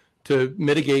do to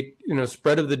mitigate,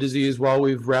 spread of the disease while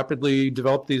we've rapidly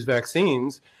developed these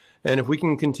vaccines. And if we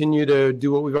can continue to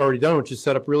do what we've already done, which is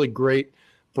set up really great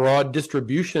broad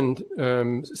distribution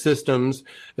systems,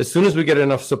 as soon as we get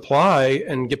enough supply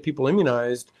and get people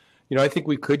immunized, I think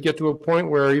we could get to a point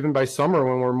where even by summer,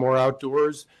 when we're more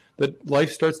outdoors, that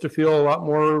life starts to feel a lot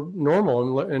more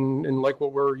normal and like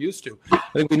what we're used to. I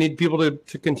think we need people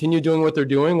to continue doing what they're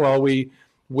doing while we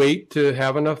wait to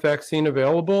have enough vaccine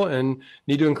available, and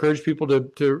need to encourage people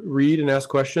to read and ask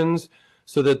questions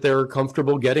so that they're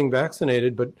comfortable getting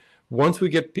vaccinated. But once we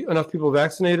get enough people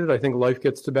vaccinated, I think life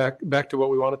gets back to what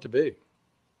we want it to be.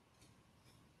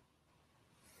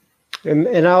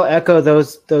 And I'll echo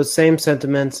those same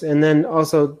sentiments, and then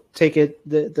also take it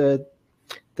the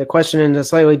question in a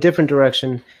slightly different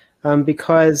direction,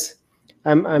 because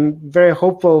I'm very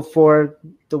hopeful for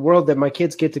the world that my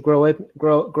kids get to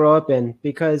grow up in,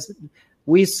 because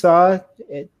we saw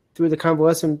through the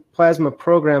convalescent plasma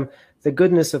program the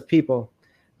goodness of people.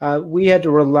 We had to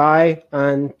rely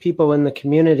on people in the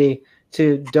community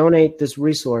to donate this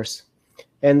resource,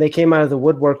 and they came out of the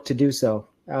woodwork to do so.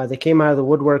 They came out of the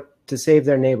woodwork to save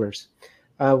their neighbors.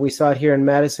 We saw it here in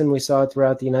Madison. We saw it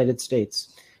throughout the United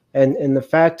States. And the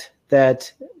fact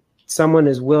that someone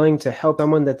is willing to help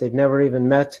someone that they've never even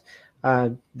met,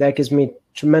 that gives me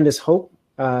tremendous hope,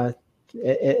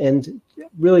 and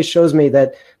really shows me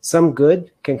that some good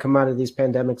can come out of these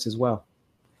pandemics as well.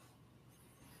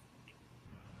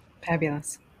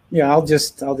 Fabulous. Yeah, I'll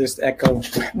just echo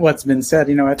what's been said.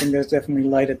 I think there's definitely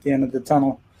light at the end of the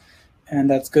tunnel, and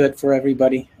that's good for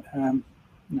everybody. It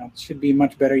should be a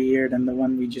much better year than the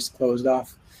one we just closed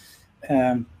off.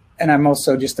 And I'm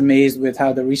also just amazed with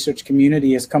how the research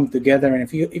community has come together. And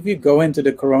if you go into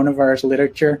the coronavirus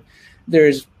literature,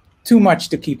 there's too much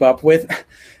to keep up with,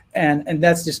 and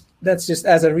that's just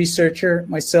as a researcher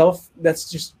myself,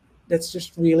 that's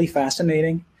just really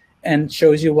fascinating, and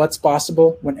shows you what's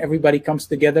possible when everybody comes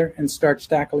together and starts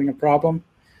tackling a problem.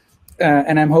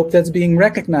 And I hope that's being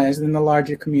recognized in the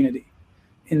larger community,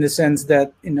 in the sense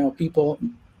that people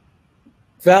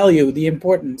value the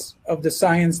importance of the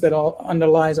science that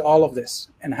underlies all of this,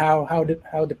 and how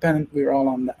dependent we're all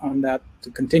on that to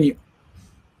continue.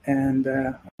 And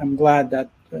I'm glad that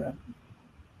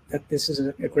this is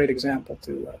a great example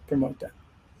to promote that.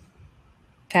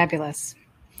 Fabulous.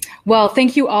 Well,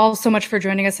 thank you all so much for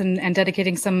joining us and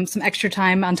dedicating some extra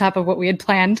time on top of what we had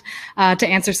planned to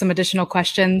answer some additional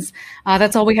questions.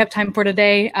 That's all we have time for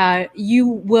today. You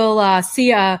will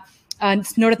see a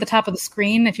note at the top of the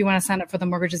screen if you want to sign up for the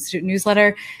Morgridge Institute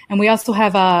newsletter. And we also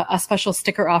have a special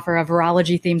sticker offer, a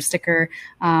Virology themed sticker.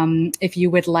 If you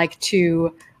would like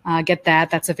to get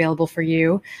that, that's available for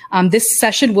you. This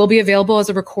session will be available as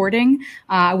a recording.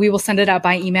 We will send it out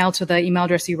by email to the email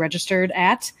address you registered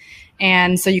at.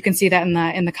 And so you can see that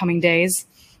in the coming days.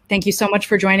 Thank you so much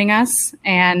for joining us,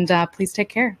 and please take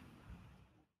care.